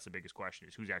scoring, because that's the biggest question,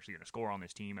 is who's actually going to score on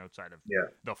this team outside of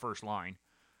the first line.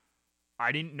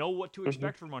 I didn't know what to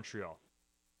expect from Montreal.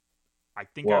 I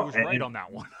think I was right on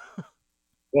that one.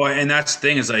 Well, and that's the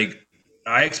thing is, like,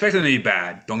 I expected them to be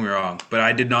bad, don't get me wrong, but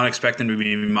I did not expect them to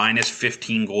be minus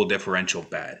 15 goal differential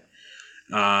bad.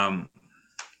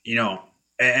 You know,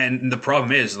 and the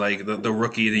problem is, like, the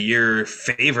rookie of the year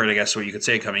favorite, I guess what you could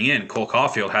say, coming in, Cole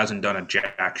Caulfield, hasn't done a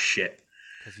jack shit.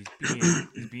 Because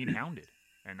he's being hounded,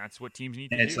 and that's what teams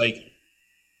need to do. And it's like,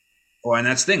 well, and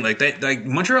that's the thing. Like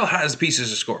Montreal has pieces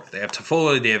to score. They have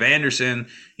Toffoli, they have Anderson.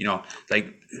 You know,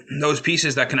 like those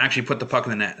pieces that can actually put the puck in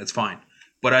the net. That's fine.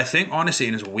 But I think, honestly,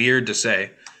 and it's weird to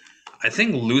say, I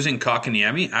think losing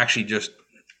Kotkaniemi actually just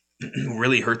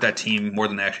really hurt that team more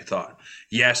than they actually thought.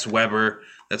 Yes, Weber,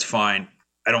 that's fine.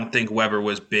 I don't think Weber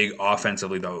was big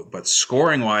offensively, though. But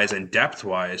scoring-wise and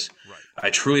depth-wise, I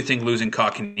truly think losing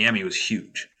Kotkaniemi was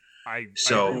huge. I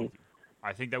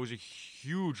think that was a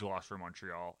huge loss for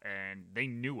Montreal, and they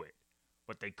knew it,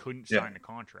 but they couldn't sign the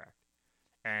contract.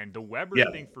 And the Weber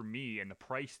thing for me and the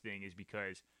Price thing is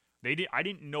because I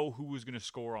didn't know who was going to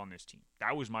score on this team.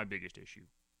 That was my biggest issue.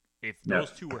 If those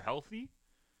two were healthy,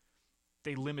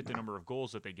 they limit the number of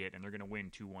goals that they get, and they're going to win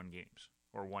 2-1 games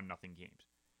or 1-0 games.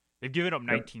 They've given up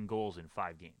 19 goals in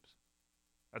 5 games.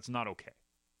 That's not okay.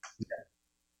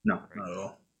 No, not at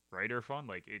all. Right, Irfan?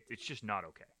 Like, it's just not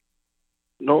okay.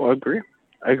 No, I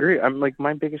agree. I'm like,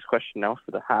 my biggest question now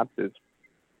for the Habs is,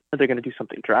 are they going to do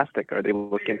something drastic? Are they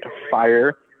looking to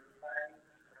fire?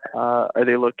 Are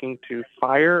they looking to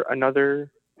fire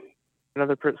another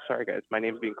person? Sorry, guys, my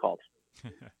name's being called.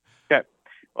 Okay,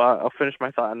 well, I'll finish my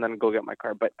thought and then go get my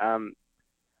car. But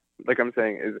like I'm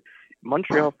saying, is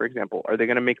Montreal, for example, are they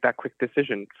going to make that quick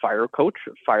decision? Fire a coach,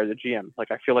 fire the GM?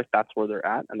 Like, I feel like that's where they're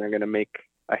at, and they're going to make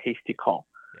a hasty call.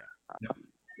 Yeah.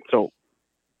 So,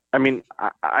 I mean,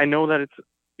 I know that it's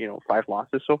 5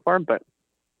 losses so far, but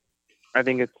I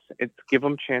think it's give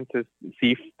them chances,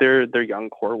 see if their young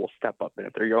core will step up, and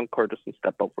if their young core doesn't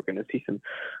step up, we're going to see some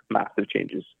massive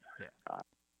changes. I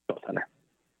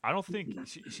don't think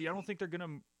they're going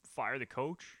to fire the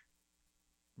coach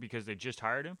because they just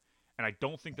hired him, and I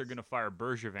don't think they're going to fire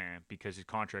Bergevin because his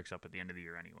contract's up at the end of the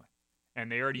year anyway,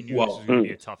 and they already knew this was going to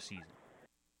be a tough season.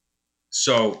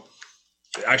 So,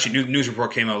 actually, news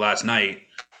report came out last night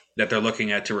that they're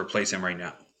looking at to replace him right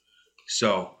now.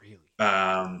 So, really?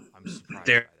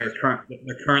 they're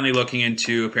currently looking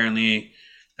into apparently.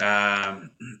 Are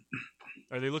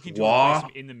they looking to replace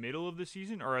him in the middle of the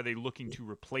season, or are they looking to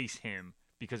replace him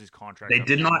because his contract? They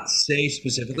did not say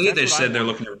specifically. They said they're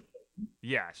looking to.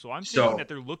 Yeah, so I'm thinking that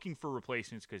they're looking for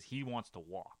replacements because he wants to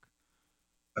walk.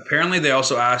 Apparently, they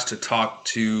also asked to talk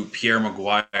to Pierre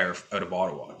Maguire out of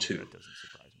Ottawa too. That doesn't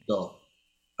surprise me. So,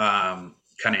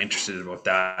 kind of interested about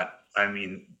that. I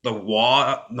mean, the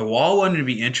wall wanted to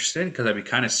be interested because I'd be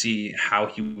kind of see how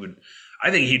he would.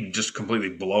 I think he'd just completely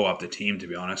blow up the team, to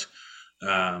be honest.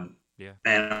 Yeah.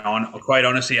 And quite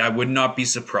honestly, I would not be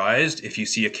surprised if you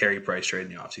see a Carey Price trade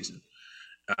in the offseason.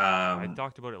 I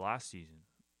talked about it last season.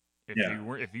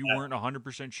 If you weren't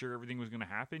 100% sure everything was going to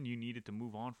happen, you needed to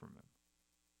move on from him.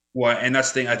 Well, and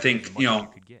that's the thing. I think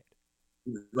could get.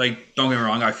 Like, don't get me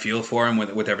wrong, I feel for him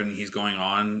with everything he's going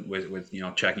on with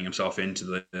checking himself into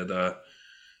the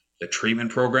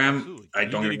treatment program. Absolutely. I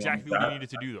don't did exactly what he needed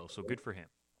to do though, so good for him.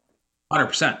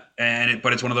 100%.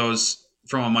 But it's one of those,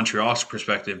 from a Montreal's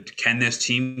perspective, can this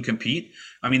team compete?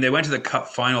 I mean, they went to the Cup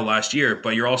final last year,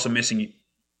 but you're also missing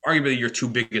arguably your 2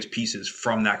 biggest pieces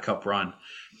from that Cup run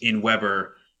in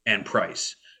Weber and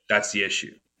Price. That's the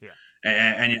issue. Yeah.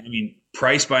 And I mean,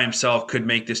 Price by himself could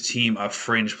make this team a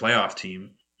fringe playoff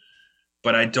team,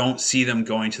 but I don't see them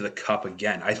going to the Cup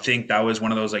again. I think that was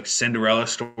one of those like Cinderella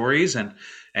stories, and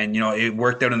it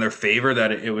worked out in their favor that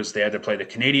they had to play the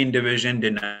Canadian division,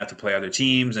 didn't have to play other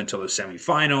teams until the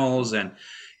semifinals, and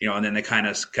and then they kind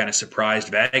of surprised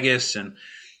Vegas, and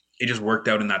it just worked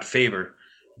out in that favor.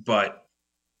 But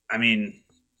I mean,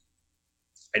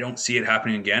 I don't see it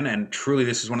happening again. And truly,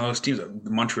 this is one of those teams.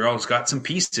 Montreal's got some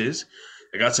pieces.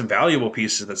 They got some valuable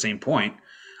pieces at the same point.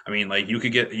 I mean, like you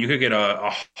could get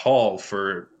a haul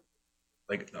for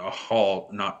like a haul,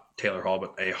 not Taylor Hall,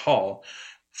 but a haul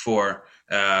for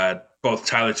both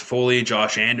Tyler Toffoli,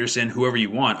 Josh Anderson, whoever you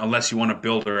want, unless you want to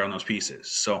build around those pieces.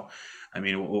 So, I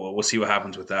mean, we'll see what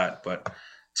happens with that. But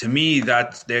to me,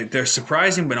 that they're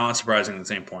surprising, but not surprising at the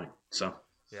same point. So,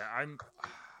 yeah,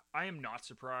 I am not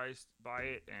surprised by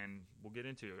it, and we'll get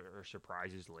into our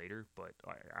surprises later. But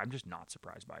I'm just not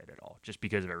surprised by it at all, just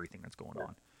because of everything that's going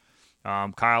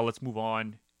on. Kyle, let's move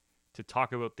on to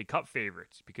talk about the Cup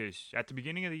favorites, because at the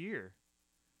beginning of the year,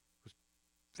 it was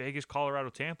Vegas, Colorado,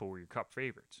 Tampa were your Cup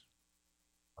favorites.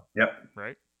 Yep.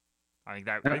 Right? I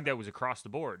think that was across the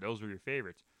board. Those were your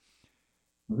favorites.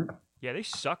 Mm-hmm. Yeah, they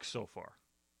suck so far.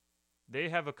 They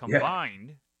have a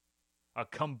combined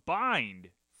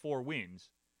 4 wins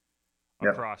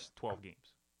across 12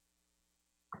 games.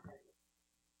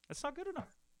 That's not good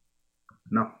enough.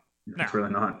 No, it's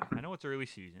really not. I know it's early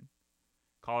season.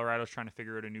 Colorado's trying to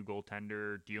figure out a new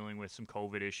goaltender, dealing with some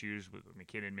COVID issues.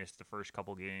 McKinnon missed the first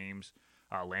couple games.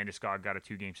 Landeskog got a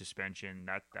 2-game suspension.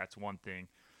 That's one thing.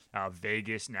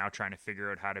 Vegas now trying to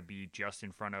figure out how to be just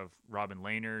in front of Robin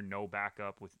Lehner, no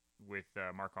backup with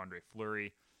Marc-Andre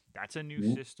Fleury. That's a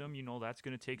new system. That's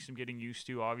going to take some getting used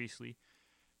to, obviously.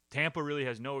 Tampa really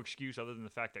has no excuse other than the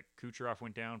fact that Kucherov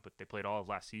went down, but they played all of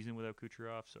last season without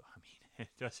Kucherov. So, I mean, it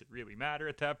doesn't really matter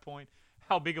at that point.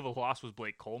 How big of a loss was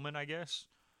Blake Coleman, I guess?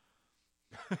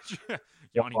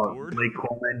 Yanni Gourde. Blake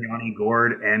Coleman, Yanni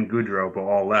Gourde, and Goudreau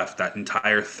all left. That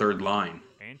entire third line.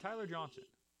 And Tyler Johnson.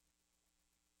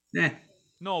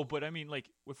 No, but I mean, like,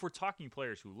 if we're talking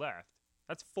players who left,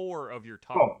 that's 4 of your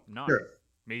top 9. Sure.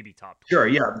 Maybe top 12. Sure,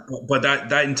 yeah. But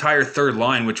that entire third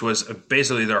line, which was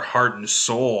basically their heart and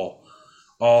soul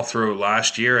all through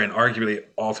last year and arguably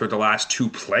all through the last 2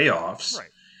 playoffs, right.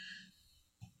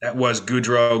 That was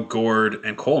Goudreau, Gourde,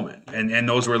 and Coleman. And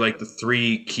those were like the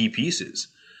 3 key pieces.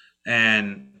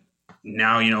 And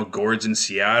now, Gourde's in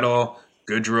Seattle,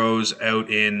 Goudreau's out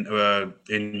in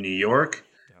New York,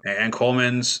 and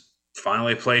Coleman's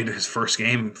finally played his first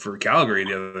game for Calgary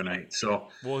the other night. So,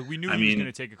 well, we knew he was going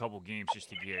to take a couple games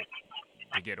just to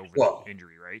get over the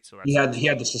injury, right? So he had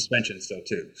the suspension still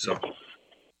too. So,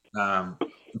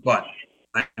 but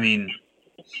I mean,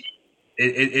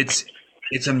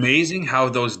 it's amazing how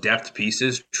those depth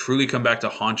pieces truly come back to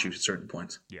haunt you at certain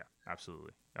points. Yeah,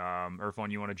 absolutely.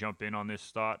 Irfan, you want to jump in on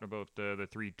this thought about the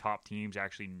 3 top teams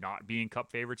actually not being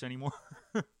Cup favorites anymore?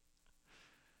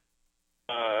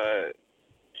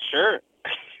 Sure.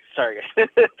 Sorry, guys.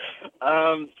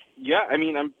 Yeah, I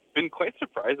mean, I've been quite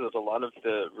surprised that a lot of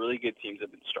the really good teams have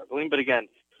been struggling. But again,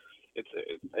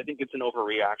 I think it's an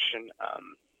overreaction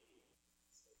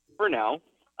for now.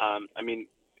 I mean,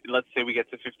 let's say we get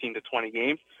to 15 to 20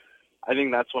 games. I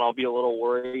think that's when I'll be a little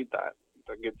worried that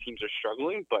the good teams are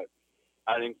struggling. But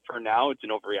I think for now it's an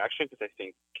overreaction because I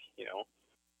think,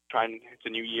 it's a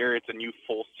new year, it's a new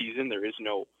full season. There is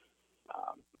no,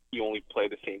 you only play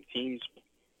the same teams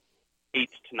 8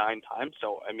 to 9 times.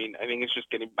 So, I mean, I think it's just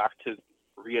getting back to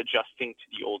readjusting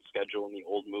to the old schedule and the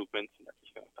old movements and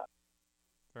everything like that.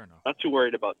 Fair enough. Not too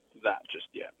worried about that just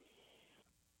yet.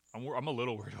 I'm a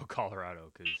little worried about Colorado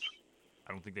because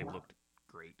I don't think they've looked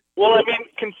great. Well, I mean,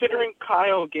 considering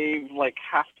Kyle gave like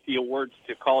half the awards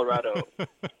to Colorado,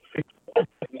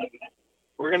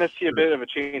 we're going to see a bit of a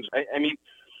change. I mean,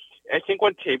 I think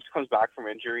when Taves comes back from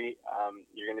injury,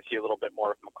 you're going to see a little bit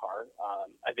more of Makar.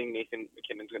 I think Nathan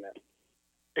McKinnon's going to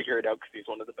figure it out because he's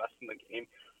one of the best in the game.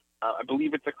 I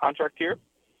believe it's a contract year,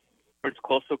 or it's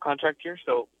close to a contract year.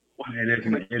 So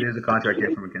it is a contract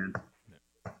year for McKinnon.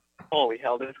 Holy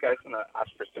hell, this guy's going to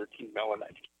ask for $13 million.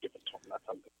 I give it to him. That's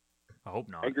something. I hope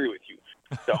not. I agree with you.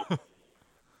 So,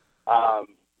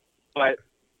 but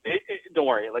don't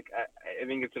worry. Like I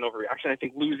think it's an overreaction. I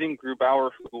think losing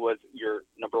Grubauer, who was your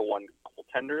number 1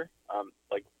 goaltender,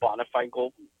 like bona fide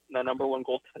number 1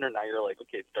 goaltender. Now you're like,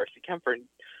 okay, it's Darcy Kemper.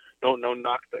 No,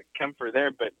 knock the Kemper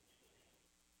there, but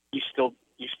you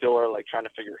still are like trying to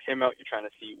figure him out. You're trying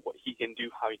to see what he can do,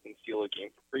 how he can steal a game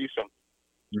for you. So,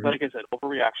 like I said,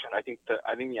 overreaction. I think the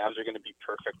Avs are going to be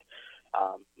perfect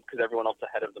because everyone else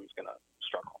ahead of them is going to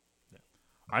struggle.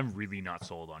 I'm really not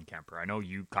sold on Kemper. I know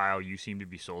you, Kyle, you seem to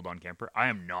be sold on Kemper. I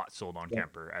am not sold on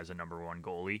Kemper as a number 1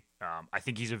 goalie. I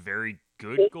think he's a very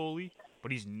good goalie,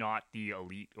 but he's not the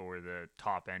elite or the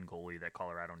top-end goalie that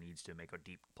Colorado needs to make a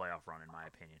deep playoff run, in my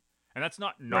opinion. And that's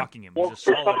not knocking him. He's a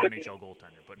solid NHL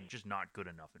goaltender, but just not good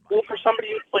enough in my opinion. For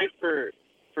somebody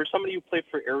who played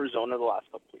for Arizona the last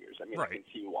couple of years, I mean, right. I can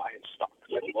see why his stock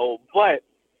is low. But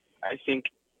I think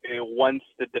once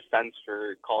the defense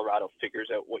for Colorado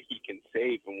figures out what he can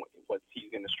save and what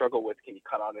he's going to struggle with, can he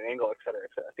cut on an angle, et cetera,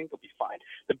 I think he'll be fine.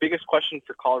 The biggest question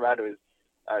for Colorado is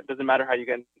It doesn't matter how you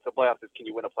get into the playoffs. It's can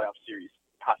you win a playoff series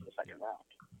past the second round?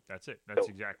 That's it. That's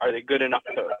So, exactly. Are they good enough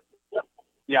to?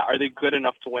 Yeah, are they good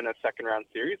enough to win a second round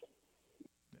series?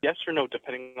 Yes or no,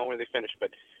 depending on where they finish.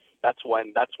 But that's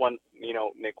when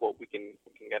Nick, we can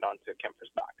get on to Kemper's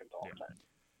back and all that.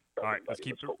 All right, let's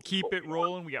keep it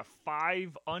rolling. We got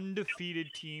 5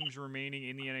 undefeated teams remaining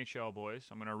in the NHL, boys.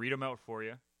 I'm going to read them out for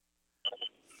you.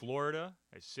 Florida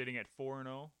is sitting at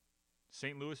 4-0.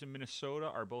 St. Louis and Minnesota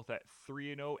are both at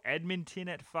 3-0. Edmonton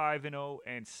at 5-0,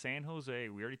 and San Jose,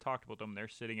 we already talked about them. They're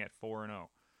sitting at 4-0.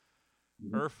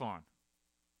 Irfan,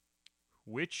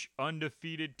 which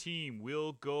undefeated team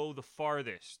will go the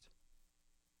farthest?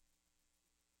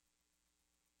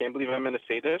 Can't believe I'm going to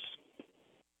say this.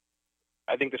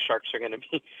 I think the Sharks are going to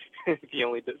be the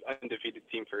only undefeated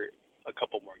team for a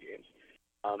couple more games.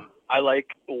 I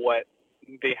like what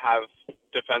they have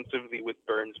defensively with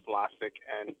Burns, Vlasic,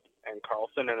 and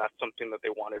Carlson, and that's something that they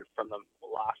wanted from them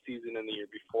last season and the year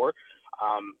before.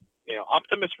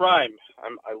 Optimus Rhyme,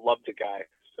 I love the guy,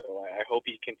 so I hope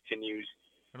he continues.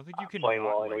 I don't think you can playing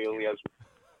well. I know he only has.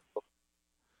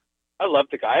 I love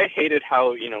the guy. I hated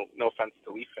how no offense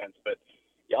to Leaf fans, but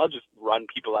y'all just run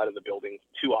people out of the building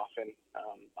too often.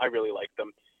 I really like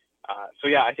them.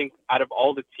 I think out of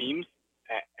all the teams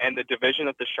and the division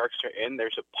that the Sharks are in,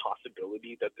 there's a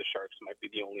possibility that the Sharks might be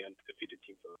the only undefeated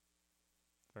team for them.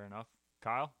 Fair enough.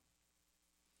 Kyle?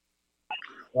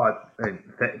 Well,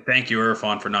 thank you,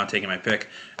 Irfan, for not taking my pick.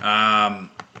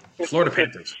 Florida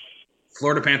Panthers.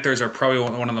 Florida Panthers are probably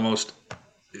one of the most,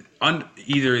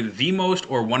 either the most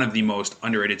or one of the most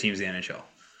underrated teams in the NHL.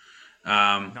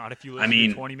 Not if you listen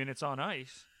to 20 Minutes on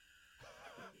Ice.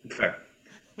 Fair.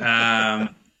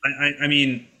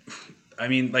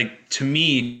 To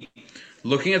me,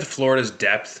 looking at Florida's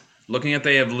depth, looking at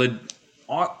they have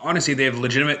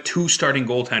legitimate 2 starting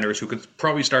goaltenders who could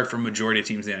probably start for majority of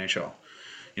teams in the NHL.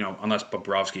 Unless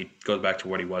Bobrovsky goes back to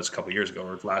what he was a couple years ago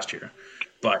or last year.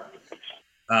 But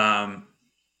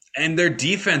and their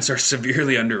defense are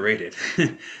severely underrated.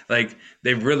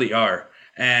 They really are.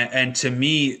 And to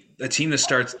me, a team that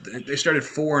started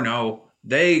 4-0,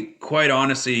 they quite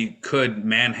honestly could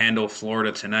manhandle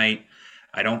Florida tonight.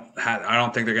 I don't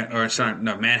think they're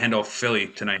gonna manhandle Philly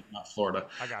tonight, not Florida.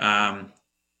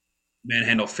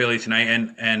 Manhandle Philly tonight,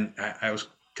 and I was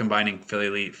combining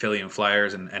Philly and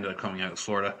Flyers and ended up coming out with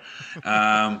Florida.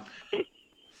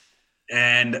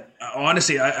 And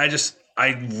honestly, I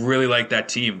really like that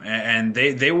team, and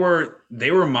they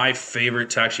were my favorite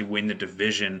to actually win the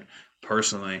division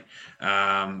personally,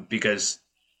 because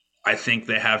I think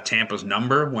they have Tampa's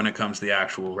number when it comes to the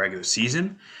actual regular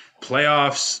season.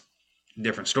 Playoffs,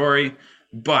 different story,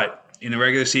 but in the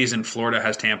regular season, Florida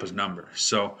has Tampa's number.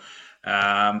 So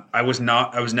I was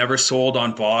never sold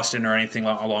on Boston or anything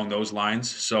along those lines.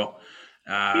 So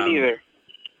me neither.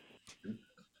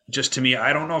 Just to me,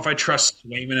 I don't know if I trust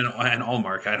Swayman and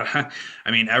Allmark.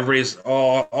 Everybody's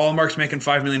Allmark's making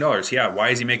 $5 million. Yeah, why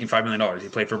is he making $5 million? He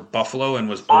played for Buffalo and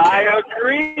was okay. I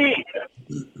agree.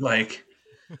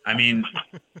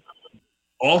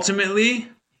 Ultimately,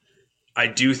 I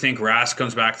do think Rask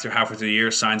comes back through halfway through the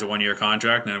year, signs a 1-year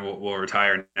contract, and then we'll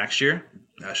retire next year.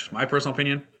 That's just my personal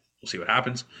opinion. We'll see what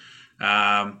happens.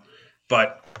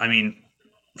 But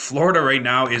Florida right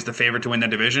now is the favorite to win the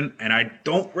division, and I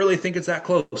don't really think it's that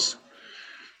close.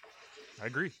 I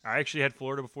agree. I actually had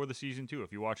Florida before the season too.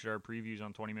 If you watched our previews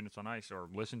on 20 Minutes on Ice or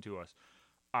listened to us,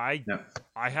 I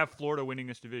have Florida winning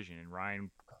this division, and Ryan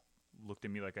looked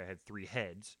at me like I had 3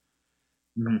 heads.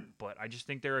 Mm-hmm. But I just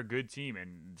think they're a good team,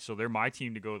 and so they're my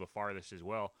team to go the farthest as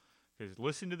well. Because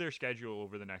listen to their schedule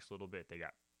over the next little bit. They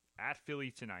got at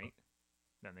Philly tonight,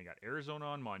 then they got Arizona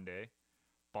on Monday,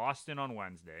 Boston on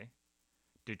Wednesday,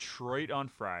 Detroit on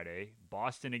Friday,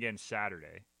 Boston again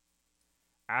Saturday.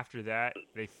 After that,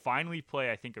 they finally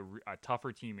play, I think, a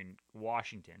tougher team in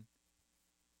Washington.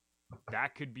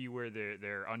 That could be where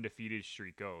their undefeated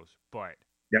streak goes. But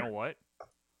you know what?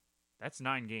 That's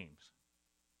 9 games.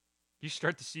 You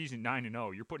start the season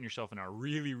 9-0, you're putting yourself in a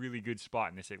really, really good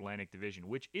spot in this Atlantic Division,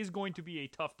 which is going to be a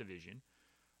tough division.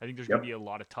 I think there's going to be a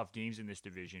lot of tough games in this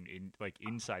division,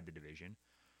 inside the division.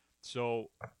 So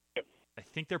I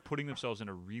think they're putting themselves in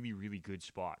a really, really good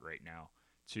spot right now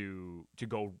to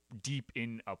go deep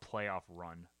in a playoff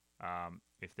run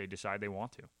if they decide they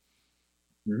want to.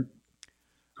 Mm-hmm.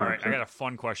 All right, I got a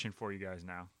fun question for you guys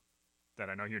now that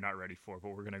I know you're not ready for, but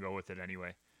we're going to go with it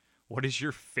anyway. What is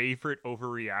your favorite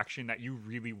overreaction that you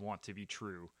really want to be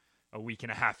true a week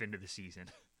and a half into the season?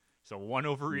 So one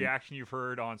overreaction you've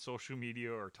heard on social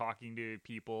media or talking to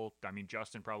people.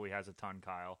 Justin probably has a ton,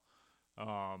 Kyle.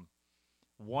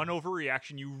 One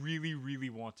overreaction you really, really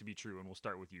want to be true, and we'll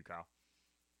start with you, Kyle.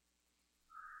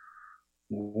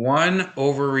 One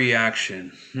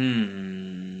overreaction.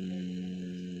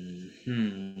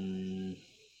 I'm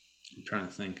trying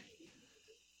to think.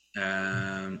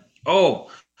 One.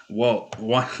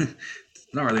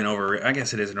 Not really an overreaction. I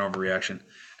guess it is an overreaction.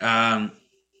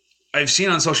 I've seen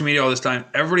on social media all this time.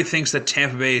 Everybody thinks that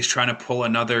Tampa Bay is trying to pull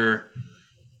another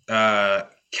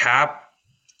cap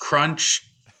crunch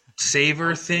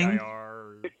saver thing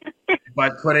by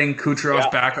putting Kucherov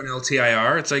back on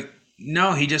LTIR. It's like,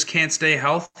 no, he just can't stay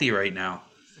healthy right now.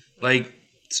 Like,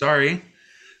 sorry.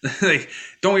 Like,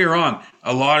 don't get me wrong.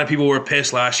 A lot of people were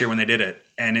pissed last year when they did it,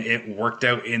 and it worked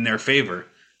out in their favor.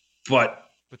 But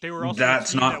they were also the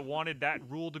team that wanted that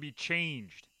rule to be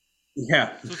changed.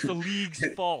 Yeah. So it's the league's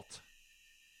fault.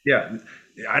 Yeah.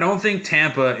 I don't think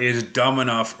Tampa is dumb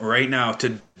enough right now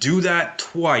to do that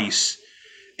twice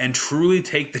and truly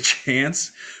take the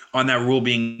chance on that rule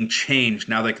being changed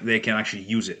now that they can actually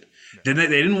use it. They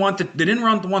didn't want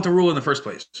the rule in the first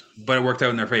place, but it worked out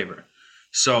in their favor.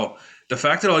 So the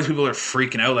fact that all these people are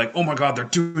freaking out, like, oh my God, they're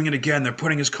doing it again. They're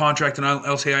putting his contract in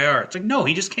LTIR. It's like, no,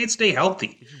 he just can't stay healthy.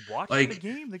 Did you watch the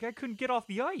game? The guy couldn't get off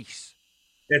the ice.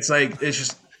 It's like, it's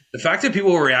just the fact that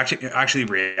people were actually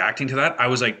reacting to that. I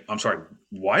was like, I'm sorry,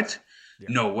 what? Yeah.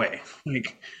 No way.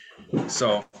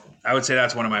 So I would say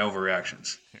that's one of my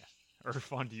overreactions. Yeah.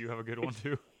 Irfan, do you have a good one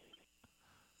too?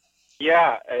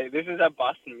 Yeah, this is at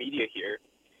Boston Media here.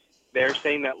 They're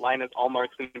saying that Linus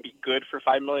Ullmark's going to be good for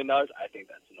 $5 million. I think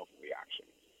that's an overreaction.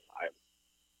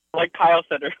 Like Kyle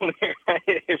said earlier,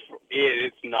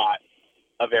 it's not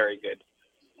a very good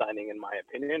signing in my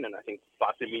opinion, and I think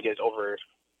Boston Media is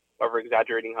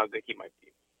over-exaggerating how good he might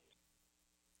be.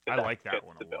 I like that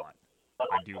one a lot.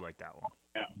 I do like that one.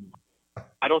 Yeah.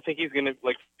 I don't think he's going to,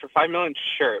 like, for $5 million,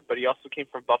 sure, but he also came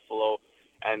from Buffalo,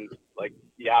 and, like,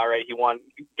 yeah, all right, he won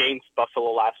against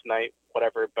Buffalo last night,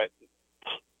 whatever, but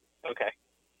okay.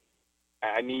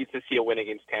 I need to see a win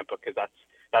against Tampa because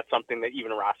that's something that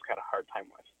even Rask had a hard time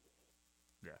with.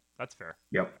 Yeah, that's fair.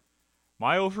 Yep.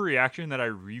 My overreaction that I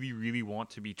really, really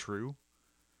want to be true,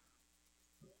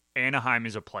 Anaheim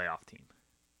is a playoff team.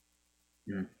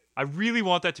 Mm. I really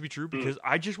want that to be true because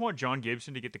I just want John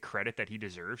Gibson to get the credit that he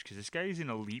deserves because this guy is an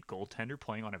elite goaltender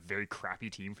playing on a very crappy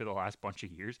team for the last bunch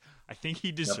of years. I think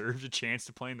he deserves a chance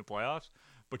to play in the playoffs,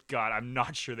 but God, I'm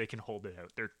not sure they can hold it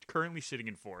out. They're currently sitting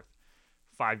in fourth,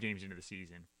 5 games into the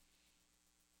season,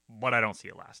 but I don't see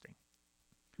it lasting.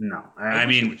 No, I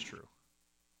mean, it's true.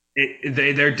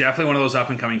 They're definitely one of those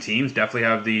up-and-coming teams. Definitely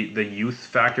have the youth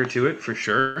factor to it for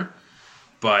sure,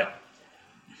 but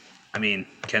I mean,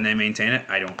 can they maintain it?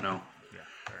 I don't know.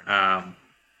 Yeah,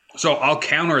 so I'll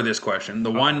counter this question.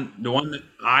 The one that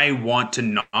I want to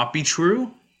not be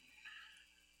true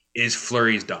is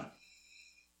Fleury's done.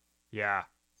 Yeah.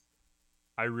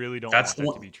 I really don't want that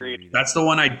to be true either. That's the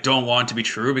one I don't want to be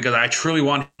true because I truly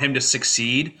want him to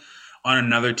succeed on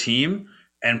another team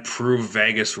and prove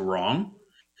Vegas wrong.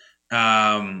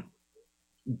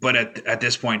 But at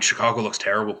this point, Chicago looks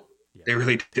terrible. Yeah, they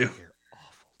really do. They're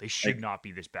awful. They should not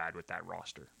be this bad with that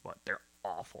roster, but they're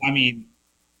awful. I mean,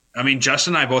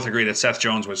 Justin and I both agree that Seth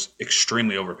Jones was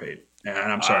extremely overpaid, and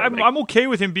I'm sorry. I'm okay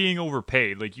with him being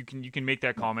overpaid. Like you can make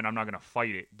that comment. I'm not going to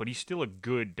fight it, but he's still a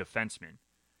good defenseman.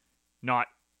 Not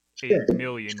 $8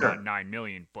 million, not $9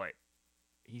 million, but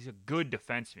he's a good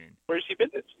defenseman. Where's he been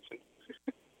this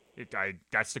season?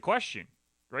 That's the question,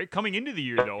 right? Coming into the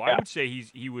year, though, I would say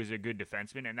he was a good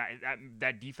defenseman, and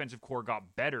that defensive core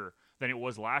got better than it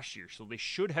was last year. So they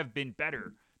should have been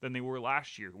better than they were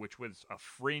last year, which was a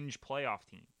fringe playoff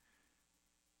team.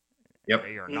 Yep.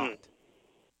 They are not.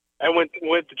 And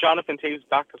with Jonathan Toews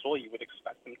back as well, you would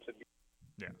expect them to be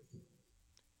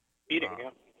beating.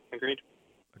 Yeah, agreed.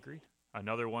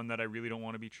 Another one that I really don't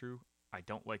want to be true. I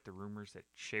don't like the rumors that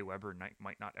Shea Weber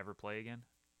might not ever play again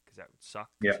because that would suck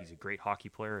because he's a great hockey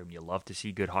player and you love to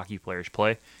see good hockey players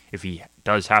play. If he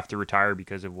does have to retire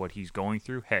because of what he's going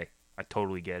through, hey, I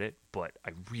totally get it, but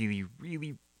I really,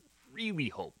 really, really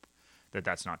hope that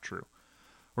that's not true.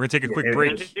 We're going to take a quick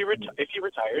break. If he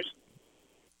retires...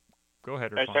 Go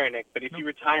ahead. Sorry, Nick, but if he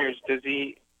retires, does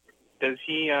he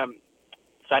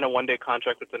sign a one-day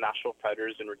contract with the Nashville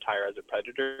Predators and retire as a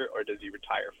Predator, or does he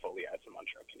retire fully as a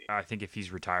Montreal Canadian? I think if he's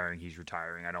retiring, he's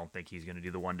retiring. I don't think he's going to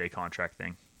do the one-day contract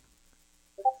thing.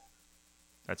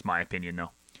 That's my opinion,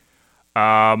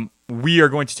 though. We are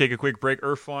going to take a quick break.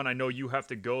 Irfan, I know you have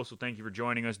to go, so thank you for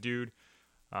joining us, dude.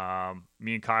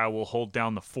 Me and Kyle will hold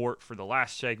down the fort for the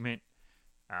last segment.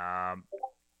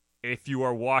 If you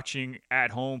are watching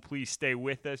at home, please stay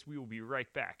with us. We will be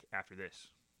right back after this.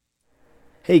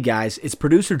 Hey guys, it's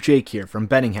producer Jake here from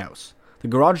Betting House, the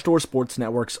Garage Door Sports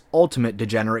Network's ultimate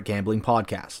degenerate gambling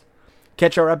podcast.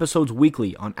 Catch our episodes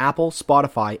weekly on Apple,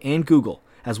 Spotify, and Google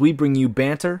as we bring you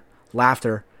banter,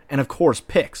 laughter, and of course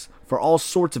picks for all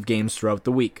sorts of games throughout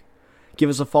the week.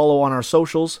 Give us a follow on our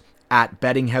socials at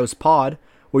BettingHousePod,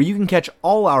 where you can catch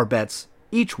all our bets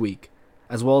each week,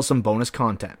 as well as some bonus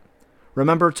content.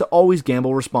 Remember to always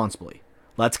gamble responsibly.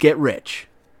 Let's get rich.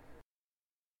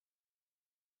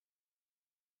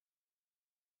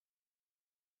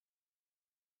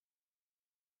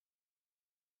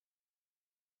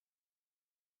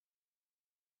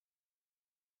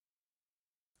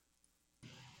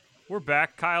 We're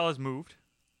back. Kyle has moved.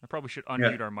 I probably should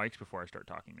unmute our mics before I start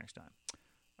talking next time.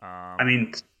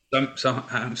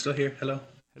 I'm still here. Hello.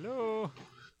 Hello.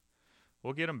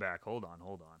 We'll get him back. Hold on.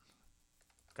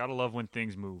 Gotta love when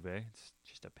things move, eh? It's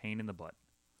just a pain in the butt.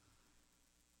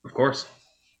 Of course.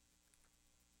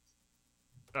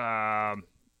 But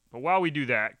while we do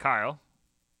that, Kyle,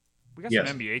 we got Yes.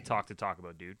 some NBA talk to talk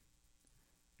about, dude.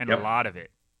 And Yep. a lot of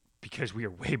it because we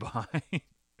are way behind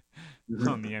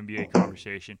on the NBA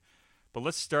conversation. But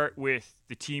let's start with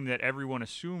the team that everyone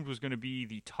assumed was going to be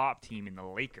the top team in the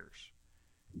Lakers.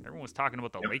 Everyone was talking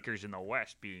about the Lakers in the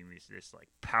West being this like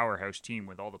powerhouse team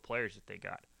with all the players that they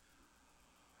got.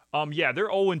 Yeah, they're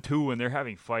 0-2 and they're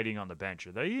having fighting on the bench.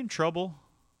 Are they in trouble?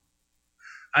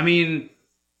 I mean,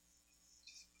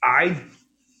 I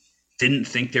didn't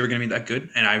think they were going to be that good,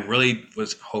 and I really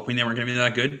was hoping they weren't going to be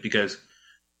that good because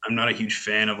I'm not a huge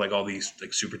fan of like all these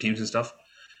like super teams and stuff.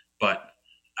 But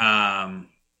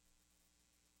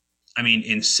I mean,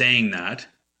 in saying that,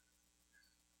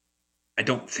 I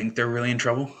don't think they're really in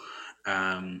trouble.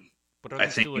 But I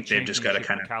think they've just got to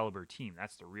kind of caliber team.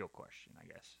 That's the real question, I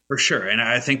guess. for sure, and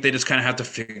I think they just kind of have to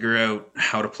figure out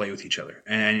how to play with each other.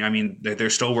 And I mean, they're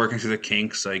still working through the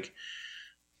kinks. Like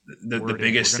the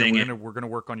biggest thing. We're gonna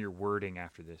work on your wording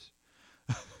after this.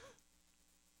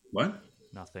 What?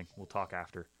 Nothing. We'll talk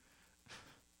after.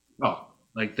 Oh,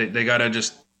 like they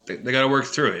gotta work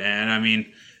through it. And I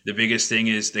mean, the biggest thing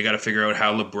is they got to figure out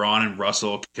how LeBron and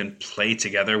Russell can play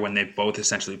together when they both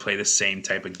essentially play the same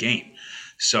type of game.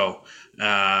 So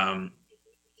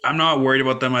I'm not worried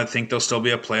about them. I think they'll still be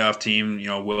a playoff team. You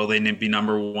know, will they be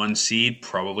number one seed?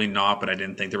 Probably not, but I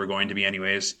didn't think they were going to be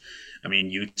anyways. I mean,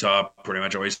 Utah pretty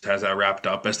much always has that wrapped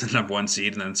up as the number one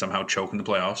seed and then somehow choke in the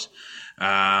playoffs.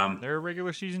 They're a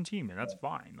regular season team, and that's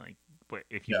fine. Like, but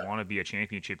if you want to be a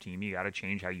championship team, you got to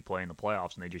change how you play in the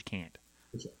playoffs, and they just can't.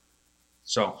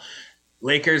 So,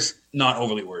 Lakers not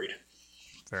overly worried.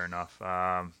 Fair enough.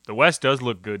 The West does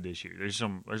look good this year. There's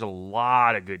a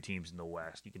lot of good teams in the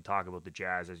West. You can talk about the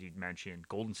Jazz, as you mentioned.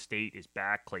 Golden State is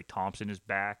back. Klay Thompson is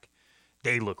back.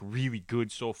 They look really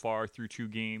good so far through 2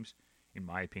 games. In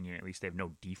my opinion, at least they have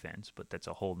no defense, but that's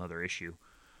a whole nother issue.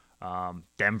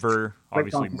 Denver,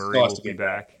 obviously Murray will be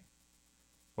back.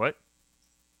 What?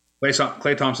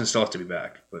 Klay Thompson still has to be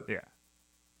back, but yeah,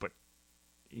 but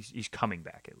he's coming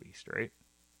back at least, right?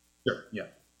 Sure. Yeah.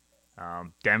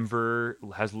 Denver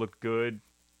has looked good.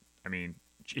 I mean,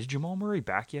 is Jamal Murray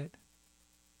back yet?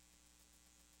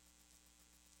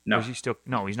 No. Or is he still?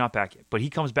 No, he's not back yet. But he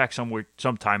comes back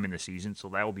sometime in the season, so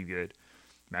that will be good.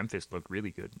 Memphis looked really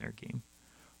good in their game.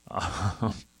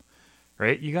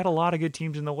 Right? You got a lot of good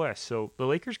teams in the West, so the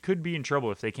Lakers could be in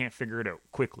trouble if they can't figure it out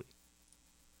quickly.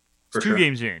 It's 2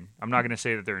 games in. I'm not going to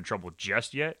say that they're in trouble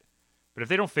just yet, but if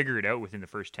they don't figure it out within the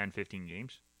first 10, 15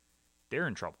 games, they're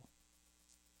in trouble.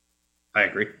 I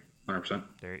agree, 100%.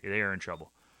 They are in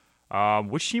trouble.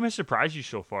 Which team has surprised you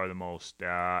so far the most?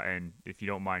 And if you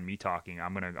don't mind me talking,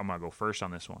 I'm gonna go first on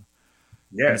this one.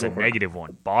 Yeah, it's a negative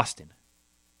one. Boston.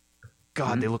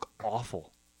 God, they look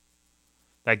awful.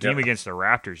 That game against the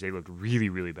Raptors, they looked really,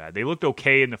 really bad. They looked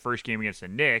okay in the first game against the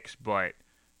Knicks, but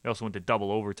they also went to double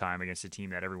overtime against a team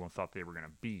that everyone thought they were going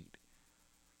to beat.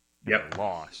 They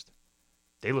lost.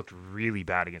 They looked really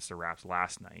bad against the Raps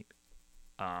last night.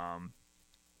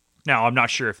 Now, I'm not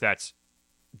sure if that's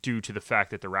due to the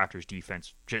fact that the Raptors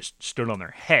defense just stood on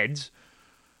their heads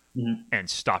and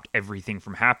stopped everything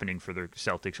from happening for the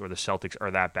Celtics, or the Celtics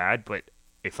are that bad. But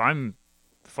if I'm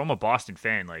a Boston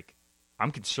fan, like,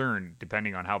 I'm concerned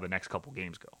depending on how the next couple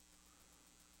games go.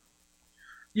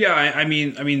 Yeah, I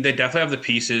mean, they definitely have the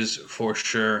pieces for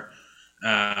sure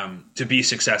to be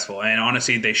successful. And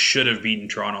honestly, they should have beaten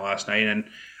Toronto last night. And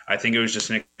I think it was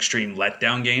just an extreme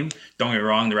letdown game. Don't get me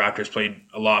wrong, the Raptors played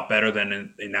a lot better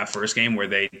than in that first game where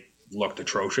they looked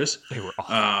atrocious. They were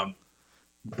awful.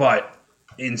 But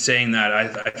in saying that,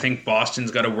 I think Boston's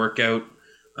got to work out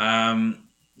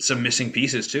some missing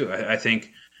pieces too. I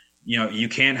think, you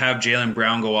can't have Jaylen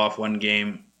Brown go off one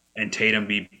game and Tatum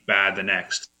be bad the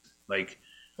next,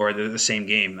 or the same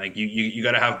game. Like you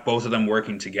got to have both of them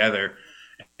working together.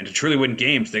 And to truly win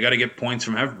games, they got to get points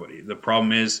from everybody. The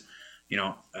problem is,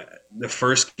 the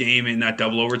first game in that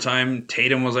double overtime,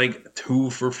 Tatum was like 2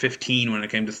 for 15 when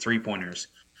it came to 3-pointers.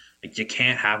 Like, you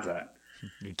can't have that.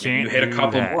 You can't. You hit a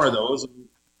couple more of those.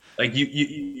 Like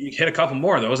you hit a couple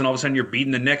more of those, and all of a sudden you're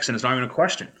beating the Knicks, and it's not even a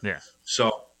question. Yeah.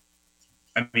 So,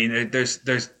 I mean,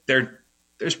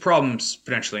 there's problems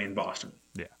potentially in Boston.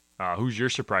 Yeah. Who's your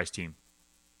surprise team,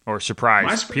 or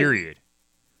surprise period?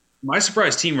 My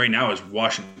surprise team right now is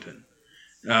Washington.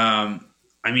 I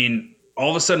mean, all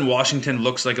of a sudden Washington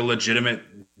looks like a legitimate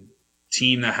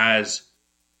team that has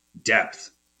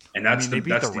depth, and they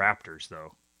beat the Raptors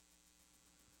though.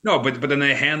 No, but then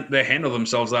they handled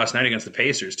themselves last night against the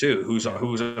Pacers too, who's a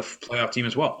playoff team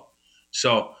as well.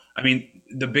 So, I mean,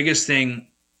 the biggest thing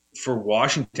for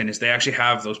Washington is they actually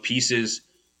have those pieces,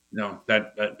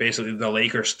 that basically the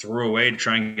Lakers threw away to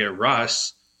try and get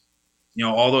Russ.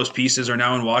 All those pieces are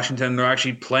now in Washington. They're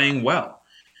actually playing well.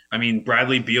 I mean,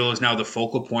 Bradley Beal is now the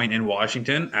focal point in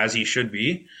Washington, as he should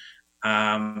be.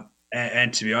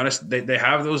 And to be honest, they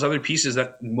have those other pieces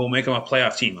that will make them a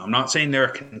playoff team. I'm not saying they're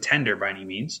a contender by any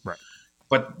means, right?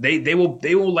 But they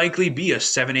will likely be a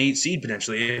 7-8 seed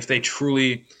potentially if they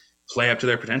truly play up to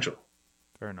their potential.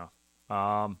 Fair enough.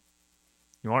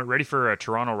 You want ready for a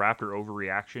Toronto Raptor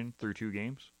overreaction through 2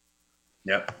 games?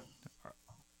 Yep.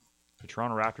 The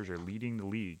Toronto Raptors are leading the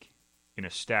league in a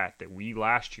stat that we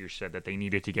last year said that they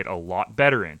needed to get a lot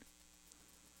better in.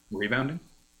 Rebounding?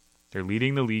 They're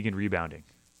leading the league in rebounding.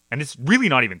 And it's really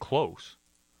not even close.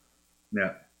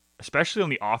 Yeah. Especially on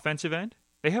the offensive end.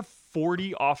 They have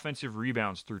 40 offensive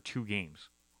rebounds through 2 games.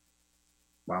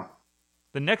 Wow.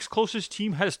 The next closest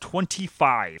team has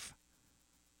 25.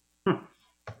 And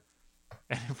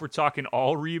if we're talking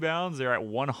all rebounds, they're at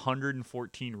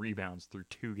 114 rebounds through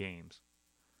 2 games.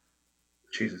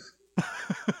 Jesus.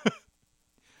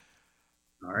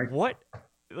 All right.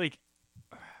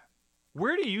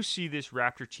 Where do you see this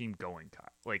Raptor team going, Kyle?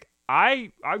 Like,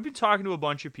 I've been talking to a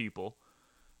bunch of people.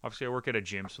 Obviously, I work at a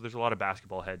gym, so there's a lot of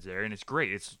basketball heads there, and it's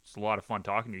great. It's a lot of fun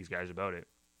talking to these guys about it.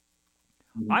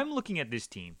 Mm-hmm. I'm looking at this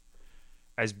team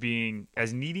as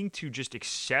needing to just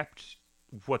accept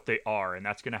what they are, and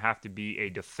that's going to have to be a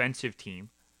defensive team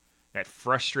that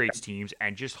frustrates teams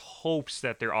and just hopes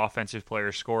that their offensive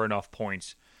players score enough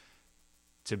points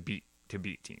to beat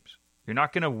teams. You're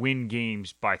not going to win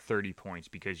games by 30 points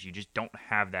because you just don't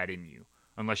have that in you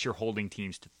unless you're holding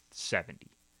teams to 70,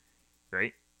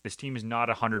 right? This team is not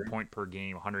a 100-point per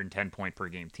game, 110-point per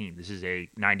game team. This is a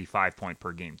 95-point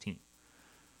per game team.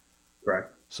 Right.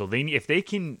 So if they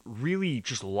can really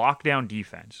just lock down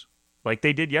defense, like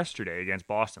they did yesterday against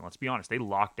Boston, let's be honest, they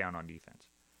locked down on defense.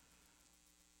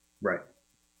 Right.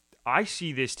 I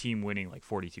see this team winning like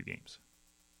 42 games.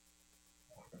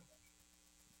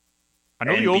 I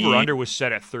know the over-under was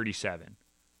set at 37.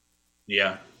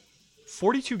 Yeah.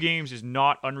 42 games is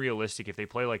not unrealistic if they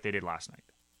play like they did last night.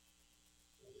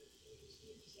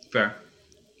 Fair.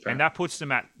 And that puts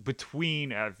them at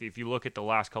between, if you look at the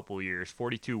last couple of years,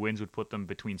 42 wins would put them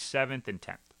between 7th and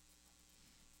 10th.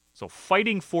 So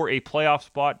fighting for a playoff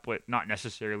spot, but not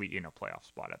necessarily in a playoff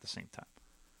spot at the same time.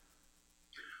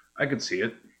 I could see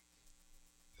it.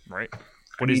 Right?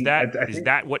 But is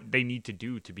that what they need to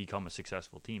do to become a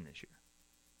successful team this year?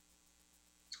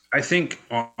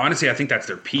 Honestly, I think that's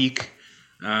their peak.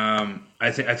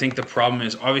 I think the problem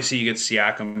is obviously you get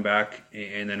Siakam back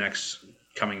in the next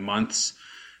coming months.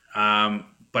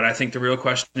 But I think the real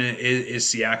question is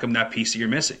Siakam that piece that you're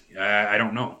missing? I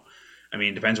don't know. I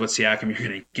mean, it depends what Siakam you're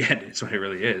going to get. It's what it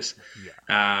really is.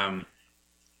 Yeah.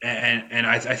 And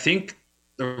I think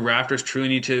the Raptors truly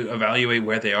need to evaluate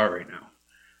where they are right now.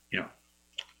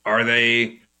 Are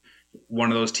they one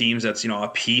of those teams that's,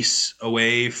 a piece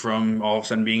away from all of a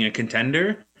sudden being a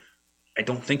contender? I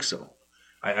don't think so.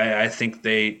 I think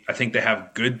they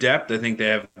have good depth. I think they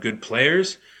have good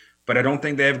players, but I don't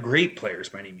think they have great players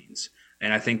by any means.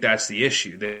 And I think that's the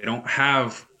issue. They don't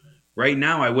have right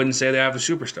now. I wouldn't say they have a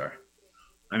superstar.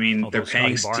 I mean, they're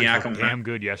paying Siakam damn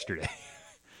good yesterday.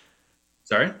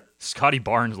 Sorry? Scotty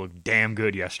Barnes looked damn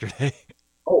good yesterday.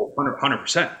 Oh,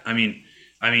 100%. I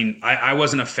mean, I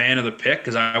wasn't a fan of the pick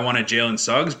because I wanted Jalen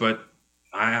Suggs, but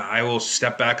I will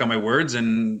step back on my words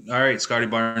and all right, Scotty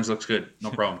Barnes looks good.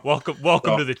 No problem.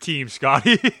 welcome to the team,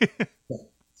 Scotty.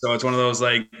 So it's one of those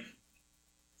like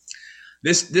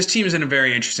this team is in a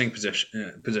very interesting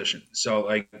position. So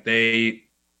like they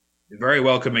very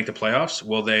well could make the playoffs.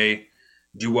 Will they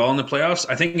do well in the playoffs?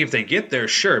 I think if they get there,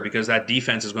 sure, because that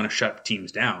defense is going to shut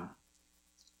teams down.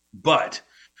 But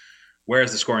where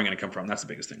is the scoring going to come from? That's the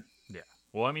biggest thing. Yeah.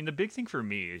 Well, I mean, the big thing for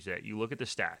me is that you look at the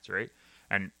stats, right?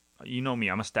 And you know me,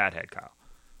 I'm a stat head, Kyle.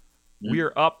 Mm-hmm. We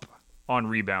are up on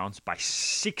rebounds by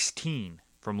 16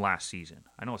 from last season.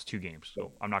 I know it's 2 games,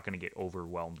 so I'm not going to get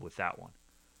overwhelmed with that one.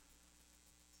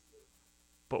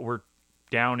 But we're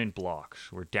down in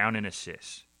blocks. We're down in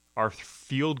assists. Our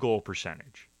field goal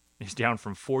percentage is down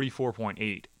from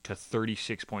 44.8 to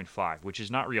 36.5, which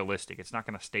is not realistic. It's not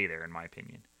going to stay there, in my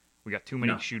opinion. We got too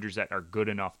many shooters that are good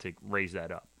enough to raise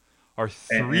that up. Our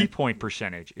 3-point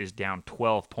percentage is down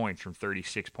 12 points from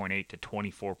 36.8 to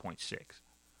 24.6.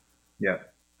 Yeah.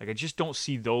 Like, I just don't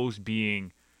see those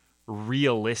being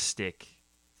realistic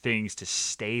things to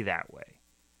stay that way.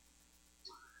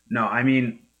 No, I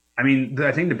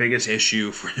think the biggest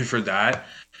issue for that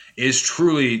is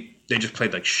truly they just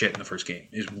played like shit in the first game.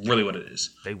 Is really what it is.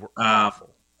 They were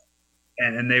awful.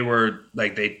 And they were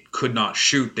like, they could not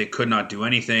shoot. They could not do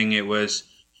anything. It was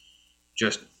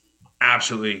just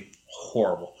absolutely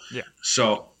horrible. Yeah.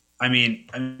 So, I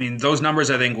mean, those numbers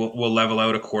I think will level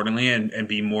out accordingly and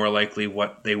be more likely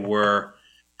what they were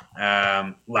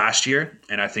last year.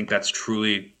 And I think that's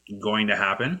truly going to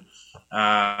happen.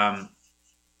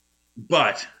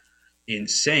 But in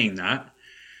saying that,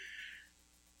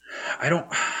 I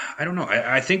don't know.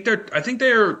 I think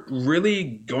they're really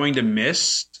going to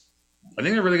miss. I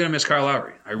think they're really going to miss Kyle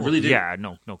Lowry. I really do. Yeah,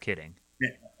 no kidding.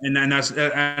 And then that's,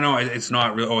 I know it's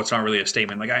not real. Oh, it's not really a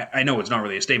statement. Like I know it's not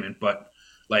really a statement, but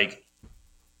like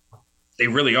they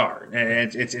really are,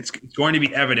 and it's going to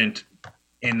be evident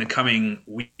in the coming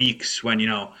weeks when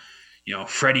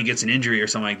Freddie gets an injury or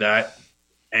something like that,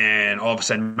 and all of a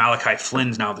sudden Malachi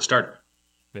Flynn's now the starter.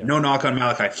 Yeah. No knock on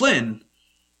Malachi Flynn.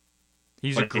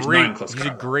 He's a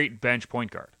great bench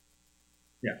point guard.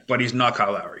 Yeah, but he's not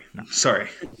Kyle Lowry. No. Sorry.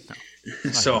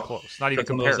 No, so close. Not even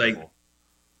comparable.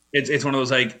 It's one of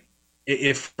those, like,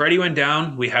 if Freddie went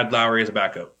down, we had Lowry as a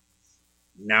backup.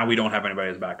 Now we don't have anybody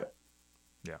as a backup.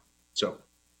 Yeah. So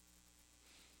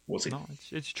we'll see. No,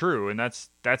 it's true, and that's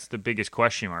the biggest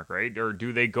question mark, right? Or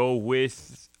do they go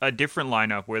with a different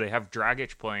lineup where they have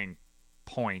Dragic playing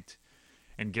point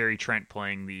and Gary Trent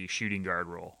playing the shooting guard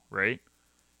role, right?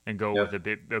 And go with a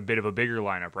bit of a bigger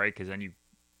lineup, right? Because then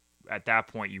at that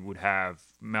point you would have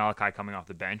Malachi coming off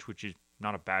the bench, which is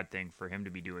not a bad thing for him to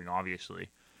be doing, obviously.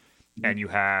 Mm-hmm. And you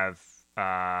have,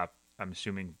 I'm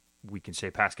assuming we can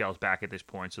say Pascal's back at this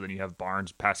point. So then you have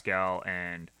Barnes, Pascal,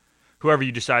 and whoever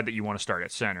you decide that you want to start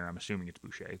at center. I'm assuming it's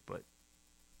Boucher, but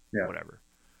whatever.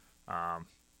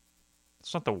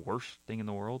 It's not the worst thing in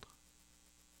the world,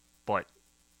 but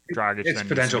Dragic it's then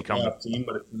potential playoff team,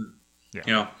 but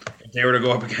if they were to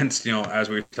go up against, as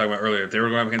we were talking about earlier, if they were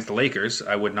going up against the Lakers,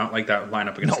 I would not like that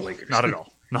lineup against the Lakers. Not at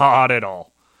all. Not at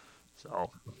all. So,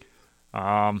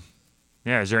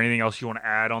 is there anything else you want to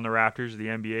add on the Raptors, the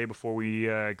NBA, before we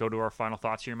go to our final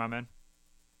thoughts here, my man?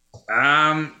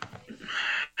 I'm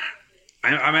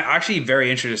actually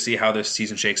very interested to see how this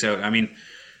season shakes out. I mean,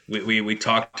 we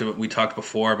talked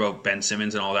before about Ben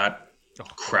Simmons and all that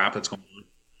crap that's going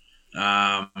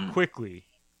on. Quickly.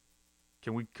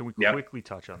 Can we quickly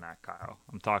touch on that, Kyle?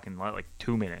 I'm talking like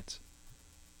 2 minutes.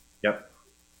 Yep.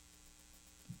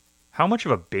 How much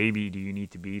of a baby do you need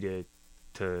to be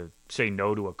to say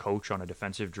no to a coach on a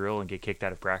defensive drill and get kicked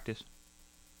out of practice?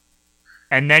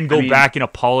 And then go back and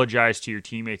apologize to your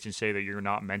teammates and say that you're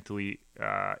not mentally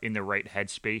in the right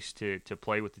headspace to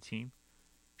play with the team?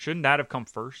 Shouldn't that have come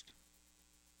first?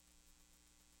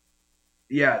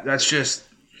 Yeah, that's just...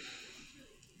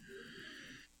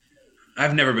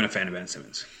 I've never been a fan of Ben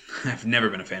Simmons.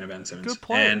 Good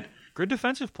player. Good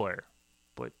defensive player.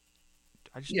 But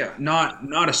not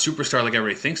a superstar like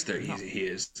everybody thinks that he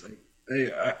is. Like,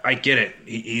 I get it.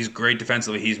 He's great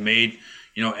defensively. He's made,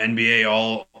 NBA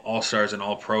all stars and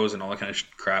all pros and all that kind of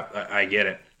crap. I get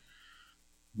it.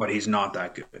 But he's not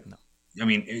that good. No. I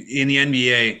mean, in the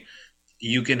NBA,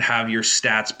 you can have your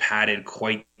stats padded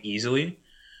quite easily,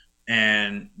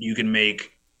 and you can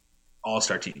make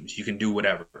all-star teams. You can do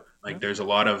whatever. Like, there's a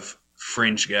lot of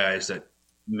fringe guys that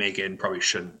make it and probably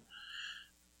shouldn't.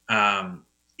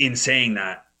 In saying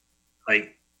that,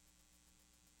 like,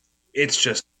 it's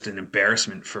just an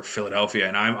embarrassment for Philadelphia,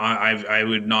 and I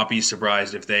would not be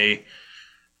surprised if they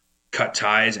cut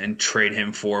ties and trade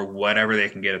him for whatever they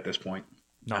can get at this point.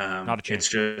 No, not a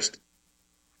chance.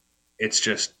 It's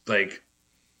just like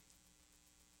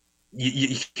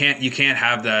you can't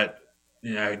have that.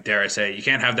 Dare I say, you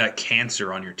can't have that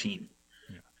cancer on your team.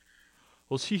 Yeah.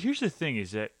 Well, see, here's the thing: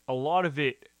 is that a lot of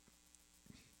it,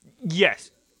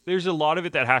 yes, there's a lot of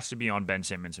it that has to be on Ben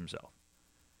Simmons himself.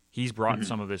 He's brought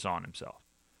some of this on himself,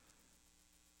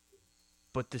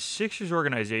 but the Sixers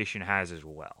organization has as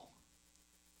well.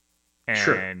 And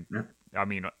sure. Yeah. I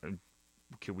mean,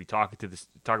 could we talk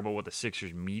about what the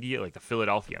Sixers media, like the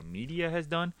Philadelphia media, has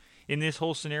done? in this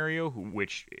whole scenario,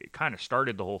 which kind of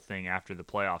started the whole thing after the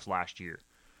playoffs last year,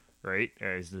 right?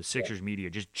 As the Sixers media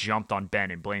just jumped on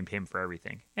Ben and blamed him for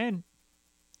everything. And,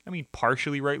 I mean,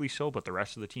 partially rightly so, but the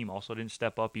rest of the team also didn't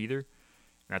step up either.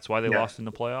 That's why they lost in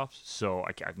the playoffs. So,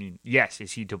 I mean, yes,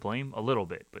 is he to blame? A little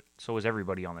bit, but so is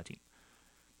everybody on the team.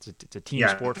 It's a team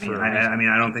sport for a reason. I mean,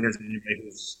 I don't think there's anybody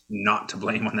who's not to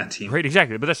blame on that team. Right,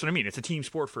 exactly. But that's what I mean. It's a team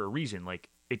sport for a reason. Like,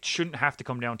 it shouldn't have to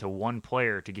come down to one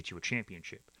player to get you a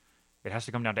championship. It has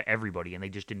to come down to everybody, and they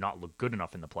just did not look good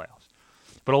enough in the playoffs.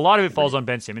 But a lot of it falls on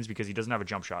Ben Simmons because he doesn't have a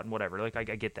jump shot and whatever. Like, I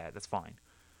get that. That's fine.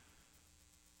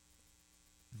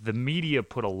 The media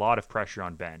put a lot of pressure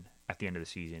on Ben at the end of the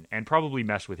season and probably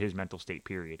messed with his mental state,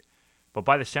 period. But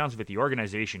by the sounds of it, the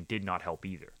organization did not help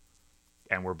either.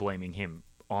 And we're blaming him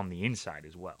on the inside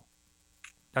as well.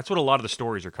 That's what a lot of the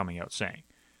stories are coming out saying.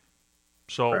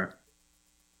 So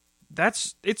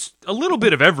it's a little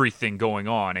bit of everything going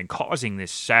on and causing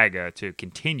this saga to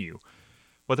continue.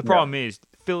 But the problem is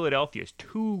Philadelphia is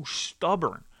too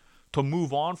stubborn to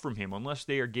move on from him unless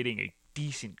they are getting a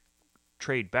decent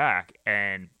trade back.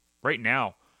 And right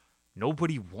now,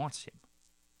 nobody wants him.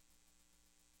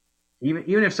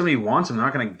 Even if somebody wants him, they're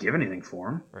not going to give anything for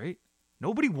him. Right?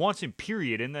 Nobody wants him,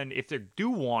 period. And then if they do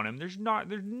want him, there's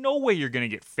no way you're going to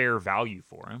get fair value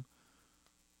for him.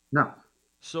 No.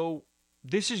 So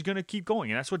this is going to keep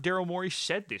going. And that's what Daryl Morey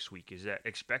said this week, is that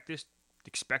expect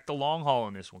the long haul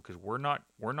in this one, because we're not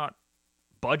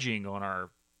budging on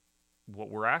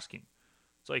what we're asking.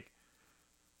 It's like,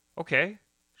 okay,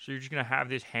 so you're just going to have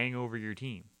this hang over your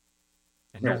team.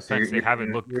 And no offense, they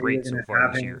haven't looked great so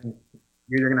far this year.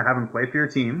 You're either going to have him play for your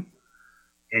team,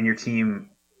 and your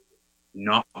team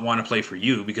not want to play for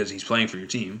you because he's playing for your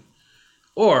team,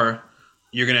 or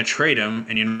you're going to trade him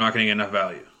and you're not going to get enough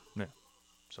value. Yeah.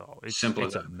 So it's simple.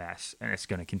 It's a mess, and it's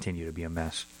going to continue to be a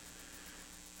mess.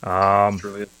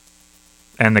 Really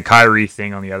and the Kyrie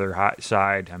thing on the other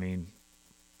side, I mean,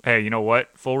 hey, you know what?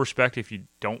 Full respect if you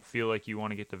don't feel like you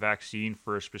want to get the vaccine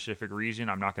for a specific reason.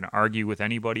 I'm not going to argue with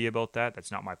anybody about that.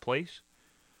 That's not my place.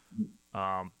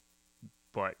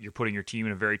 But you're putting your team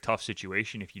in a very tough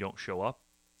situation if you don't show up.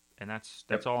 And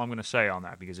that's all I'm going to say on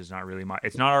that, because it's not really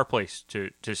it's not our place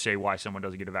to say why someone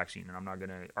doesn't get a vaccine, and I'm not going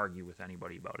to argue with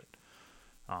anybody about it.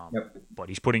 But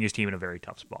he's putting his team in a very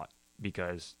tough spot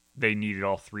because they needed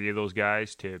all three of those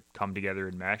guys to come together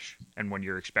and mesh. And when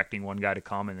you're expecting one guy to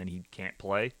come and then he can't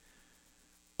play,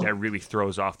 that really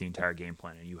throws off the entire game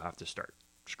plan, and you have to start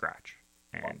scratch.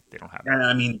 And they don't have that.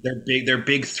 I mean, their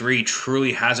big three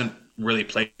truly hasn't really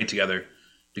played together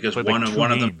because one of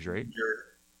them, right?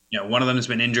 One of them has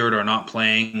been injured or not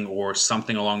playing or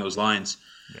something along those lines.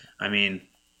 Yeah. I mean,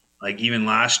 like even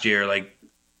last year, like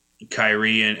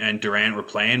Kyrie and Durant were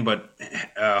playing, but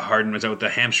Harden was out with a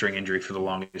hamstring injury for the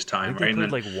longest time. They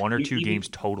played like one or two games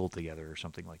total together or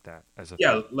something like that.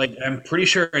 Like I'm pretty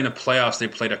sure in the playoffs they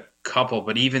played a couple,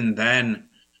 but even then,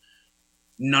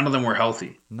 none of them were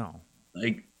healthy. No,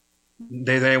 like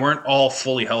they weren't all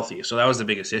fully healthy, so that was the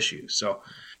biggest issue. So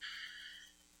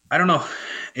I don't know.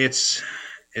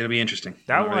 It'll be interesting.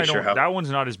 That that one's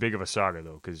not as big of a saga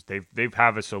though, because they've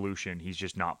have a solution. He's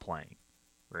just not playing,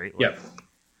 right? Like,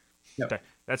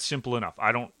 that's simple enough.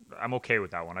 I'm okay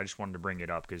with that one. I just wanted to bring it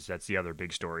up because that's the other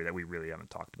big story that we really haven't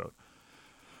talked about.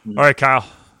 Mm-hmm. All right, Kyle.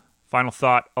 Final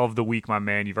thought of the week, my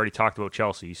man. You've already talked about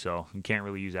Chelsea, so you can't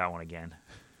really use that one again.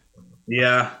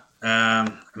 Yeah. I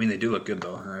mean, they do look good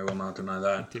though. I will not deny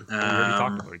that. We already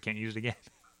talked about it. You can't use it again.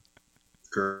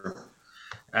 Sure.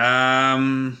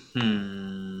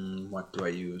 What do I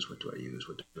use?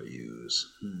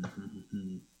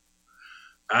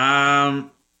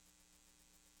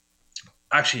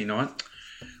 Actually, you know what?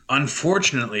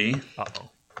 Unfortunately,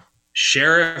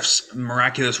 Sheriff's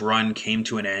miraculous run came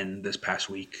to an end this past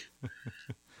week,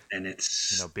 and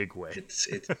it's in a big way. It's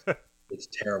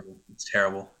terrible. It's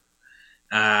terrible.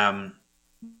 No,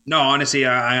 honestly,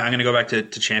 I'm going to go back to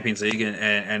Champions League,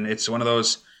 and it's one of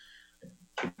those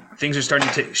things are starting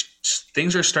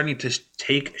to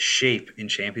take shape in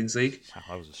Champions League. Wow,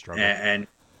 that was a struggle, and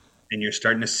you're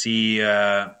starting to see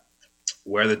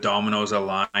where the dominoes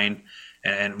align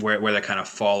and where they kind of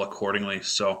fall accordingly.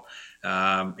 So,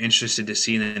 interested to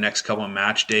see in the next couple of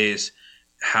match days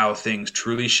how things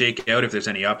truly shake out. If there's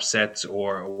any upsets,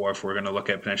 or if we're going to look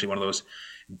at potentially one of those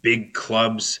big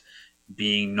clubs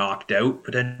being knocked out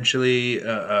potentially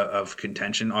of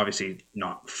contention. Obviously,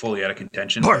 not fully out of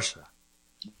contention. Barca.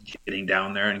 Getting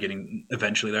down there and getting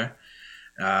eventually there.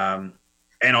 And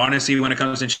honestly, when it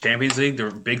comes to Champions League,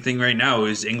 the big thing right now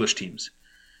is English teams.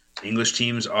 English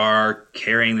teams are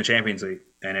carrying the Champions League,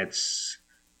 and it's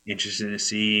interesting to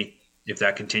see if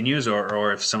that continues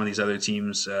or if some of these other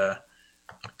teams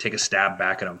take a stab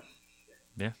back at them.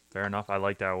 Yeah, fair enough. I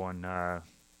like that one.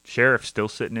 Sheriff still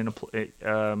sitting in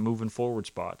a moving forward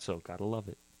spot, so gotta love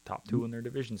it. Top 2 in their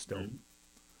division still. Mm-hmm.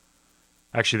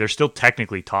 Actually, they're still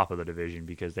technically top of the division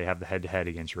because they have the head-to-head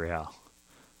against Real.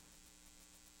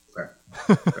 Fair.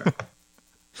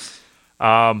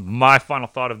 My final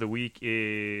thought of the week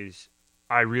is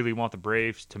I really want the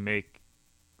Braves to make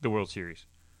the World Series.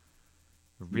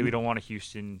 I really don't want a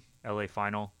Houston-LA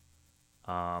final.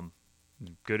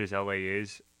 Good as LA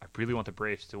is, I really want the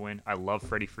Braves to win. I love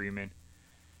Freddie Freeman.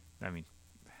 I mean,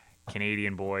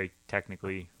 Canadian boy,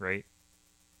 technically, right?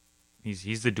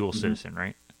 He's the dual citizen,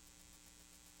 right?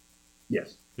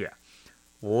 Yes. Yeah.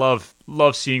 Love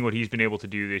seeing what he's been able to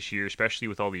do this year, especially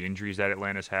with all the injuries that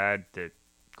Atlanta's had, the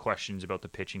questions about the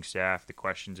pitching staff, the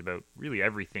questions about really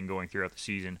everything going throughout the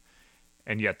season,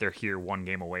 and yet they're here 1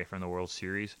 game away from the World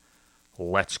Series.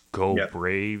 Let's go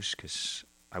Braves, because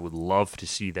I would love to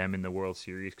see them in the World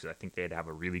Series because I think they'd have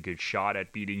a really good shot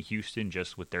at beating Houston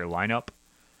just with their lineup.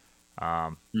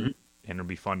 And it'll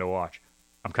be fun to watch.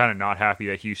 I'm kind of not happy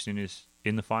that Houston is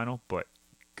in the final, but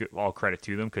all credit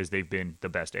to them because they've been the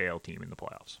best AL team in the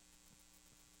playoffs.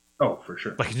 Oh, for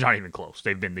sure. Like, it's not even close.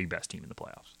 They've been the best team in the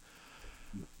playoffs.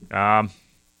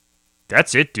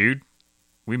 That's it, dude.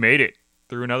 We made it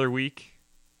through another week.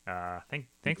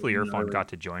 Thankfully, Irfan got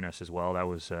to join us as well. That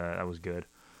was good.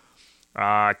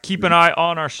 Keep an eye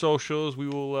on our socials. We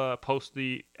will post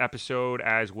the episode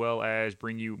as well as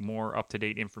bring you more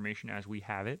up-to-date information as we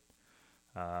have it.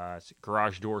 It's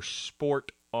Garage Door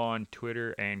Sport on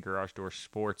Twitter and Garage Door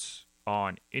Sports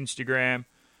on Instagram.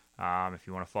 If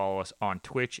you want to follow us on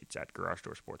Twitch, it's at Garage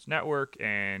Door Sports Network,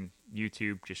 and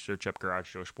YouTube, just search up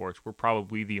Garage Door Sports. We're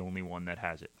probably the only one that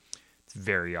has it. It's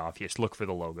very obvious. Look for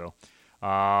the logo.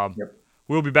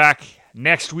 We'll be back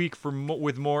next week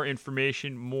with more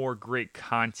information, more great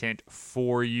content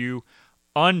for you.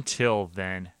 Until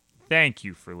then, thank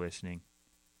you for listening.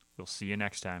 We'll see you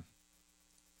next time.